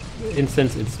in this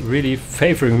instance it's really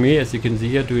favoring me, as you can see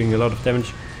here, doing a lot of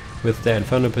damage with their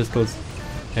Inferno Pistols.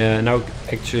 Now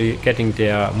actually getting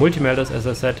their multi-melters, as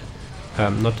I said,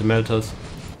 not the melters.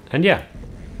 And yeah,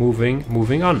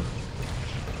 moving on.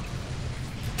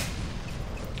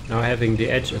 now having the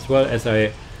edge, as well as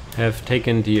I have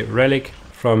taken the relic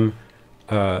from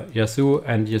Yasuo,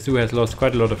 and Yasuo has lost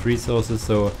quite a lot of resources,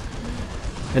 so...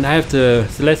 And I have the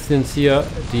Celestians here,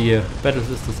 the Battle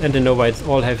Sisters and the Novites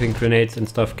all having grenades and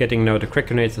stuff, getting now the crack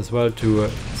grenades as well to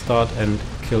start and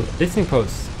kill listening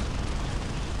posts.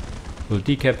 We'll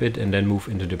decap it and then move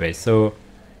into the base. So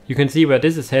you can see where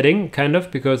this is heading, kind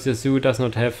of, because Yasuo does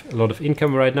not have a lot of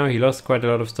income right now. He lost quite a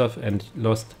lot of stuff and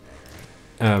lost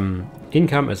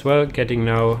income as well. Getting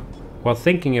now, while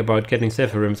thinking about getting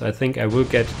Zephyrims, I think I will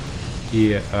get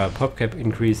the PopCap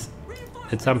increase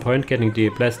at some point, getting the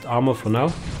blessed armor for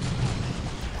now.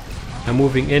 I'm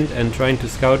moving in and trying to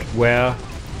scout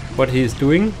what he is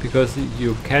doing, because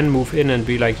you can move in and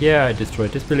be like, yeah, I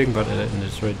destroyed this building, but I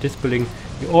destroyed this building.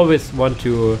 You always want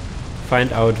to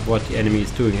find out what the enemy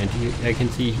is doing, and I can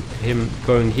see him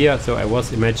going here, so I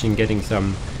was imagining getting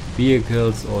some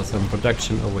vehicles or some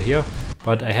production over here,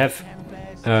 but I have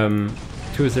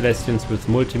 2 Celestians with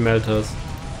multi-melters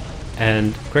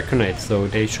and crack grenades, so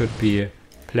they should be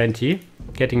plenty.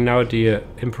 Getting now the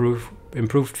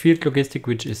improved field logistic,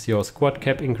 which is your squad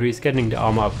cap increase, getting the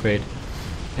armor upgrade,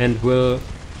 and will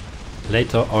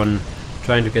later on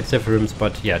trying to get Zephyrims,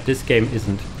 but yeah, this game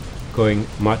isn't going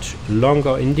much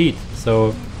longer indeed.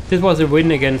 So this was a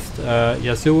win against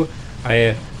Yasuo.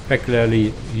 I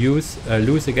regularly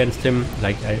lose against him,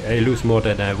 like I lose more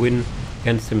than I win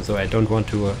against him, so I don't want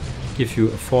to give you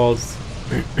a false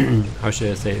how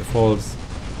should I say, a false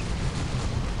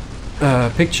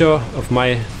picture of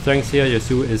my strengths here.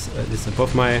 Yasuo is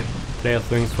above my player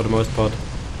strengths for the most part,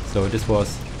 so this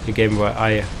was a game where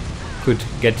I could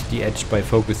get the edge by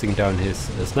focusing down his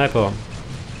sniper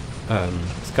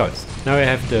scouts. Now I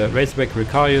have the Razorback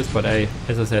Ricarius, but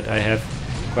as I said, I have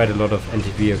quite a lot of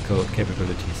anti-vehicle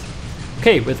capabilities.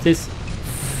 Okay, with this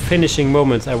finishing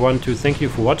moments, I want to thank you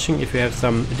for watching. If you have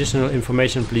some additional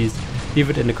information, please leave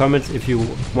it in the comments. If you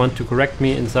want to correct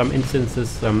me in some instances,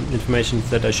 some information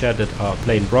that I shared that are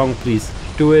plain wrong, please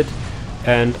do it.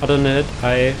 And other than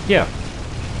that,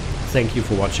 thank you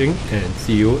for watching and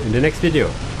see you in the next video.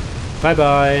 Bye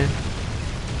bye!